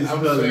 man. That is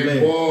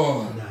hilarious.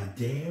 Boy. Not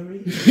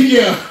Derry?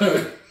 Yeah.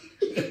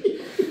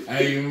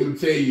 Hey, I'm going to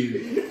tell you.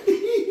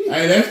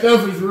 Hey, that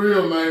stuff is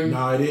real, man.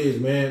 No, it is,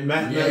 man.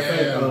 Matter of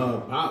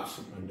fact, Pops,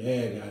 my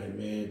dad got it,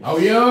 man. Oh,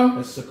 yeah?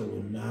 That sucker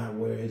will not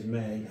wear his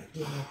mask.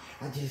 Like,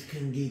 I just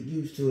couldn't get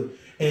used to it.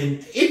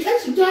 And it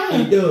takes some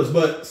time. It does.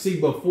 But see,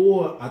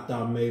 before, I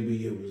thought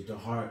maybe it was the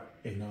heart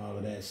and all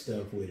of that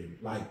stuff with him.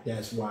 Like,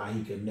 that's why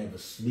he could never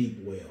sleep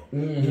well.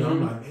 Mm-hmm. You know,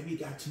 I'm like, maybe he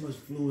got too much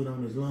fluid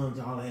on his lungs,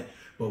 all that.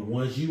 But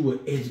once you were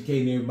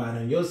educating everybody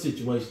on your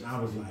situation, I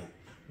was like,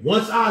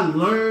 once I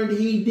learned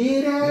he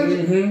did have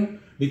it,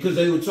 because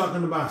they were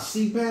talking about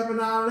CPAP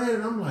and all that,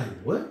 and I'm like,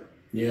 what?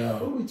 Yeah.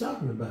 What are we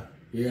talking about?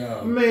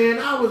 Yeah. Man,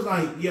 I was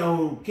like,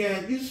 yo,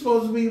 Cat, you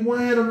supposed to be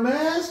wearing a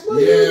mask? What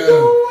are you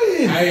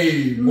doing?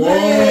 Hey, boy.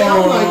 Man,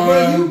 I'm like,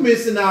 bro, you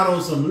missing out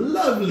on some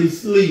lovely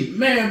sleep.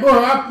 Man,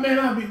 bro, I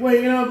be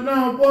waking up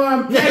now, boy.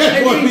 Man,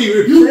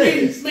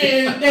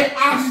 that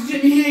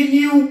oxygen hitting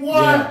you, boy.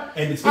 Yeah.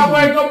 And I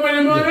wake up in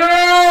the morning,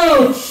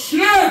 oh,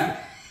 shit.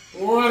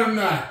 What a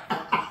night.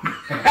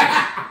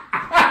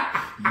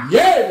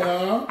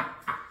 Yeah.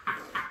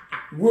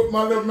 Whip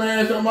my little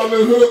mask on my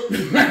little hook.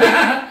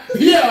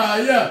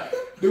 Yeah.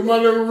 Do my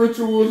little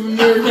rituals and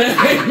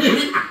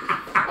everything.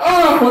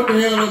 Oh, what the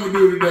hell I'm going to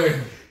do today?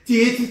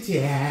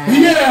 Yeah.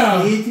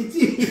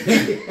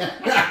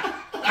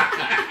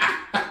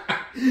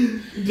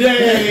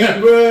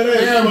 Dang, bro,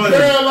 that's funny.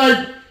 Girl, like,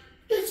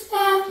 it's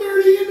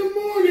 5:30 in the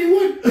morning.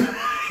 What the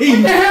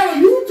hell are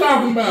you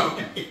talking about?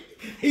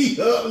 He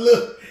up,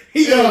 look.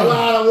 He got a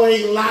lot of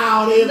weight,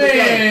 loud, everything.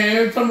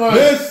 Man, come on.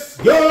 Let's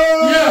go.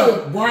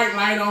 Yeah, bright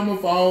light on my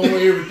phone,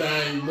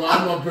 everything. Boy,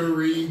 I'm up here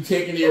reading,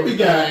 checking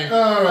everything.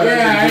 All right.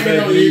 Yeah, I ain't got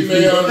no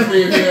emails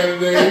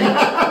today.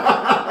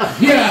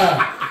 Yeah.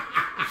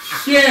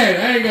 Shit,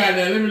 I ain't got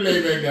that. Let me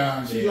lay back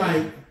down. She's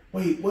like,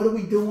 wait, what are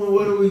we doing?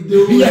 What are we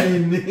doing?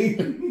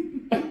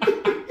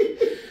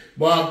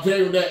 Boy, I'm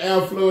telling you, that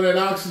airflow, that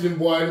oxygen,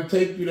 boy, it'll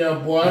take you there,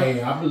 boy.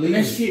 Hey, I believe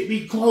that shit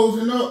be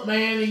closing up,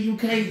 man, and you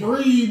can't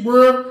breathe,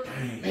 bro.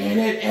 Dang. Man,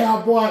 that air,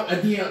 boy,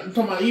 again, I'm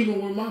talking about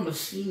even with my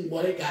machine,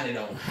 boy, they got it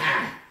on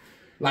high.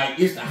 Like,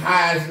 it's the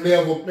highest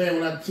level, man.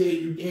 When I tell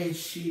you that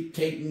shit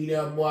take me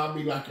there, boy, I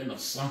be like in a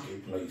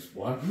sunken place,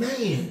 boy.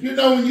 Man. You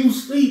know, when you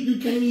sleep, you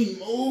can't even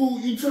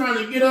move. You trying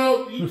to get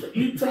up.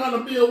 You trying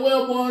to be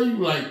aware, boy. You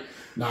like,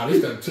 nah,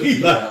 this done took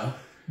me out.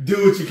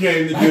 Do what you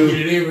came to do. I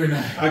get it every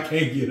night. I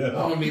can't get up.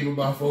 I don't need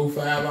about 4 or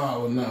 5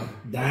 hours now.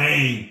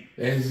 Dang.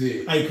 That's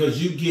it. Hey,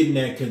 because you getting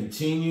that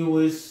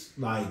continuous,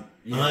 like,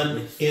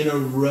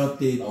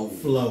 uninterrupted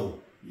flow.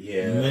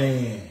 Yeah.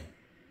 Man.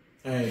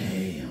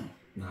 Hey. Damn.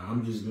 Nah,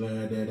 I'm just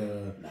glad that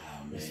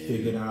just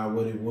figured out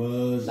what it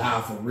was.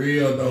 Nah, for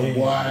real though,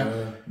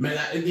 boy. Man,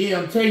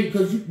 I'm telling you,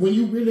 because when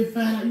you really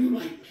find out, you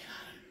like, man,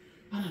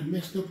 I done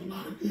messed up a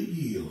lot of good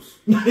years.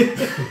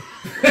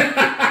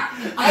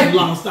 I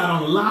lost out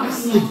on a lot of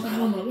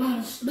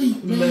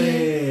sleep.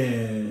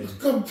 Man. A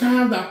couple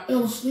times I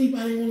fell asleep.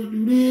 I didn't want to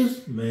do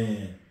this.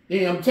 Man.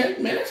 Damn, I'm telling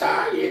you, man, that's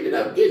how I ended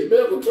up getting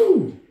bigger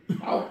too.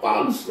 I was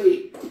falling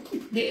asleep.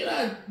 Then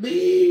I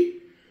did.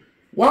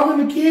 Walk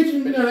in the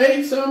kitchen, man, I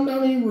ate something I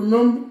don't even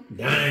remember.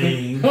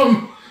 Dang. You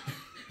gonna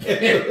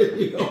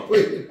put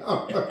it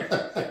on.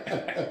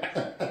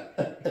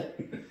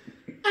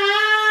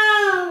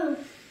 Ow.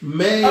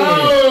 Man.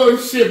 Oh,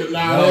 shit.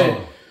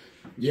 Nah,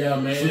 yeah,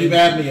 man. Sleep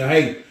apnea.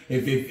 Hey,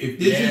 if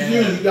this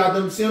is you got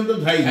them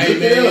symptoms, hey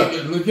look it up.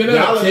 Look it up.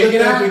 Y'all check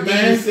it out, and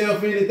man. Give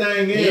yourself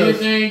anything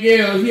else. Anything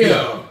else,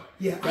 yeah.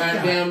 Yeah,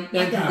 goddamn,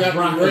 you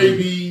got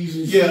rabies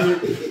and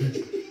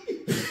shit.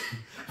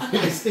 I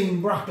got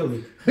steamed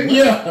broccoli.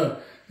 Yeah.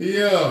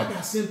 I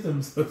got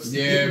symptoms of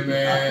steamed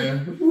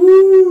man.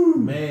 Woo!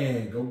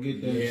 Man, go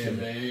get that shit.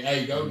 Man.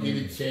 Hey, go get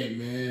it checked,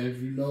 man.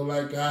 If you know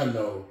like I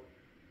know.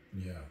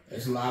 Yeah.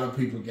 There's a lot of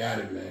people got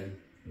it, man.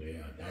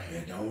 Yeah.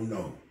 They don't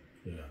know.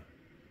 Yeah.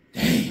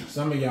 Damn.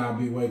 Some of y'all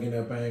be waking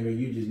up angry.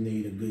 You just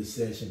need a good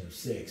session of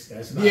sex.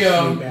 That's not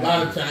a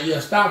lot of times. Yeah,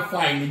 stop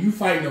fighting. You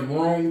fighting the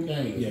wrong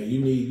thing. Yeah, you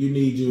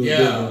need a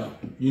good one.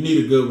 You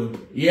need a good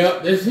one.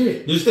 Yep, that's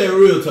it. Just that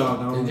real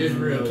talk. It's just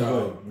real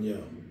talk. Yeah.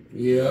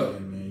 Yeah.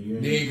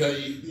 Man, then cause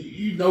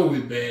you know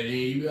it's bad. And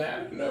you be like,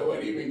 I don't know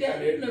what even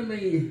got into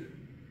me.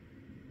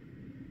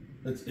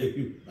 Let's tell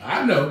you.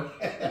 I know.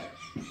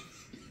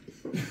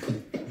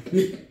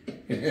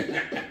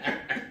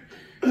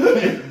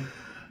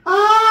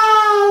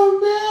 Oh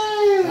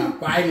man! Stop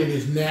fighting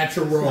is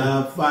natural.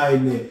 Stop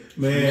fighting it,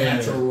 man.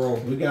 Natural.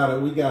 We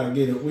gotta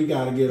get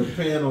a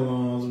panel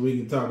on so we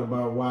can talk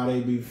about why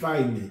they be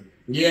fighting it.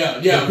 Yeah.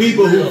 The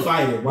people who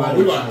fight it. Why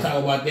we gonna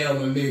talk about that on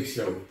the next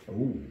show.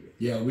 Ooh.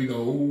 Yeah, we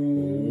go.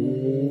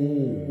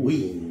 Ooh.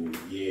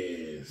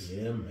 Yes.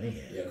 Yeah, man.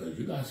 Yeah, cause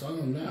you got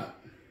something now.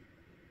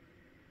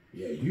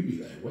 Yeah, you be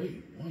like,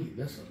 wait,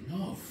 that's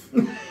enough.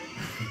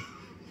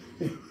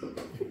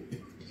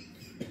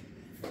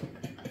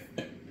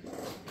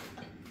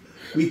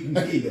 We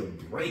need a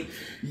break.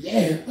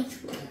 Yeah.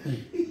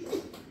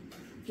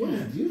 What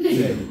did you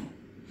say?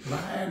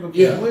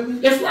 Viagra for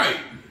women? That's right.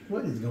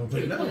 What is going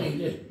to I ain't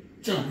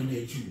that jumping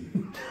at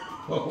you.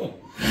 Oh.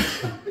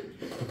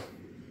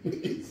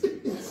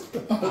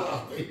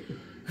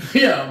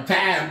 Yeah, I'm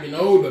tired. I'm getting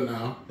older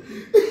now.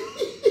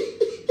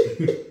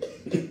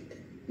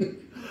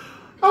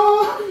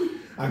 Oh,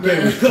 I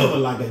can't recover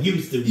like I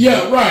used to.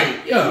 Yeah, right.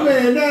 Yeah.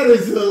 Man, that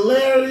is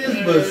hilarious,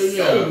 but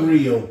so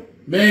real.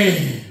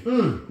 Man.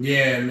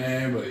 Yeah,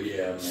 man, but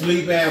yeah. Man.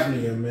 Sleep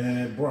apnea,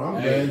 man. Bro,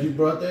 I'm glad you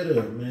brought that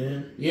up,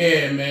 man.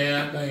 Yeah,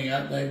 man.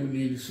 I think we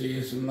need to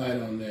shed some light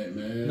on that,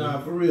 man.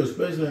 Nah, for real,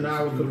 especially in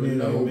our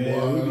community,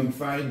 man. We be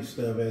fighting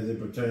stuff as it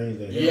pertains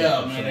to health.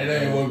 Yeah, man,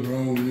 that ain't what's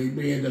wrong with me.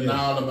 Be in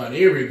denial about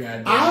every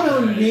goddamn I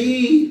don't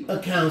need a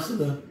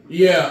counselor.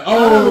 Yeah. I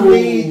don't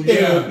need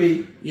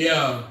therapy.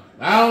 Yeah.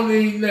 I don't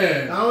need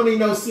that. I don't need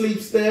no sleep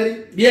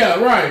study. Yeah,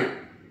 right.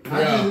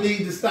 I just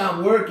need to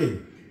stop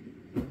working.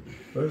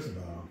 First of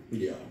all.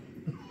 Yeah.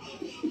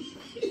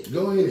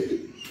 Go ahead.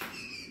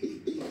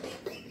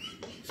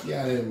 See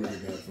how that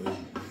worked out for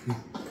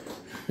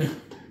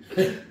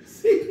you.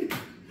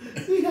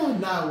 See how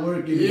not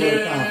working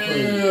worked out for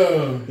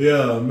you.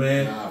 Yeah,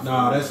 man.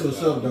 That's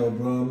what's up though,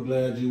 bro. I'm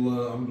glad you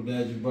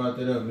brought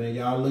that up, man.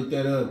 Y'all look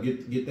that up.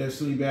 Get that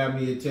sleep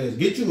apnea test.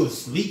 Get you a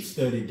sleep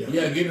study done.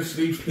 Yeah, get a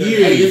sleep study. Yeah.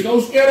 Hey, just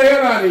don't scare the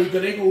hell out of you,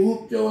 because they gonna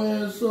hook your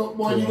ass up,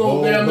 boy. You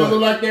gonna damn look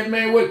like that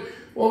man with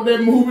what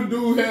that movie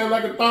dude had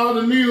like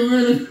 1,000 needles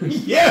in it.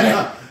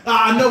 Yeah.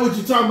 I know what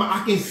you're talking about.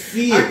 I can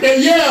see it. I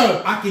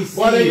can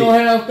see it. Boy, they gonna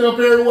have stuff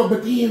everywhere.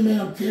 But then, man,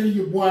 I'm telling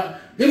you, boy,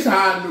 this is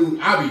how I knew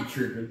I be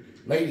tripping.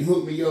 Lady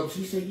hooked me up.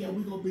 She said, yeah,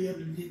 we gonna be able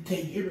to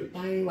take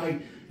everything. Like,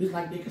 it's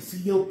like they can see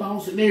your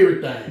thoughts and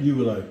everything. You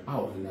were like, I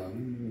was like,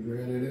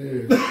 really it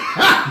is.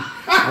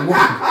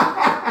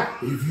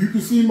 If you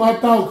can see my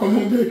thought, come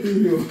on back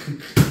in here.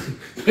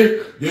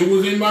 It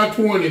was in my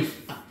 20s.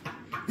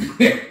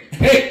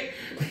 Hey.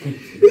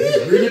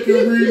 Really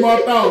can read my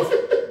thoughts.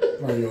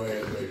 Bring your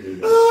ass back in.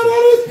 Oh,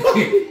 that is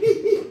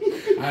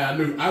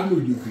funny. I knew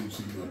you couldn't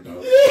see my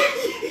thoughts.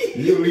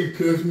 You at least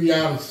cussed me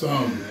out of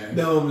something, man.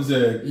 No, I'm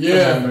saying,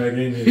 yeah. Come on back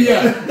in here.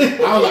 Yeah.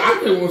 I was like, I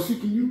didn't want to see,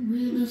 can you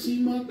really see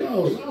my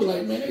thoughts? I was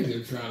like, man, they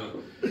just trying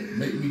to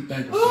make me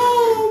think of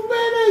oh,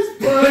 man,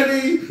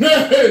 that's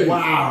funny.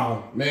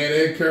 Wow. Man,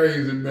 that's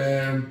crazy,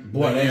 man.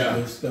 Boy, that's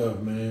good stuff,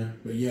 man.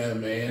 But yeah,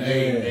 man.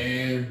 Hey,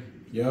 man.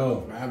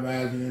 Yo, I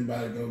advise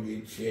anybody to go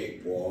get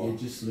checked, boy.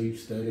 Get your sleep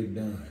study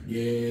done.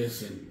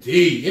 Yes,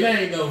 indeed. It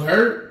ain't gonna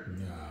hurt.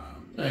 Nah,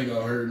 it ain't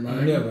gonna hurt,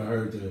 man. Never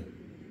hurt to.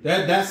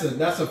 That's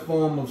a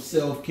form of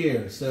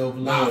self-care,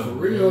 self-love. Nah, for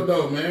real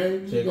though,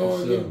 man. You go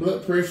and get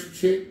blood pressure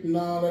checked and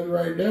all that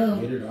right now.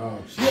 Get it all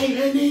checked.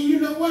 Hey, and then you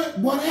know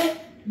what? Boy, that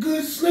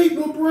good sleep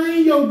will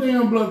bring your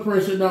damn blood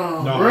pressure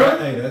down, bro.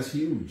 Hey, that's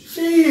huge.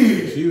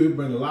 Shit. She would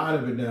bring a lot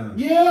of it down.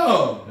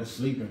 Yeah. That's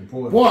sleep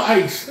important. Boy,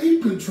 hey,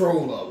 sleep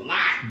control a lot.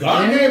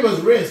 God gave us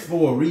rest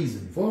for a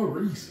reason. For a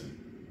reason.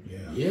 Yeah.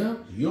 Yeah.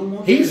 You don't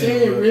want He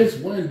said rest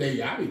one day.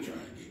 I be trying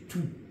to get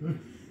 2,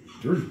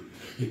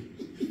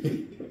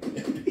 3.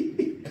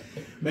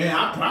 Man,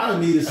 I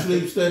probably need a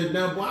sleep study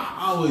done, but I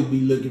always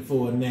be looking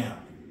for a nap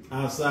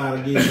outside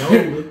of getting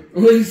older.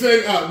 What you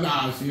say? Oh,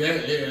 nah, see,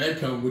 that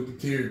comes with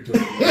the territory.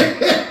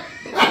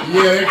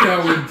 That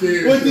comes with the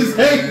territory. What you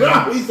say, bro?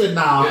 He said,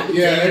 nah.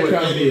 That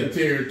comes with the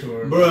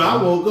territory. Bro,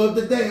 I woke up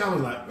today, I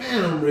was like,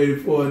 man, I'm ready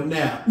for a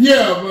nap.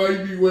 Yeah, bro,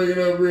 you be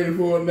waking up ready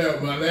for a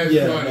nap, man. That's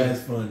funny.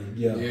 That's funny.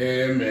 Yeah.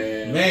 Yeah,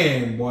 man.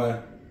 Man, boy.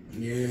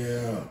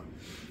 Yeah.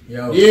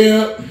 Yo.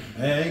 Yeah.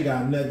 I ain't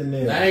got nothing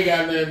else. I ain't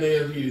got nothing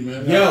else either,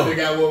 man. Yo. I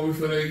figure out what we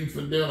finna eat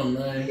for dinner,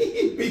 man.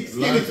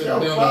 BigSkinny Show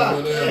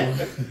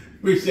Podcast.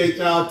 Appreciate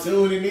y'all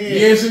tuning in.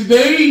 Yes,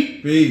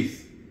 indeed.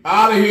 Peace.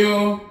 Out of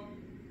here.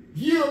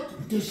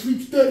 Yep. Just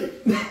sleep steady.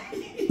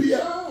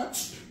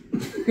 Biatch.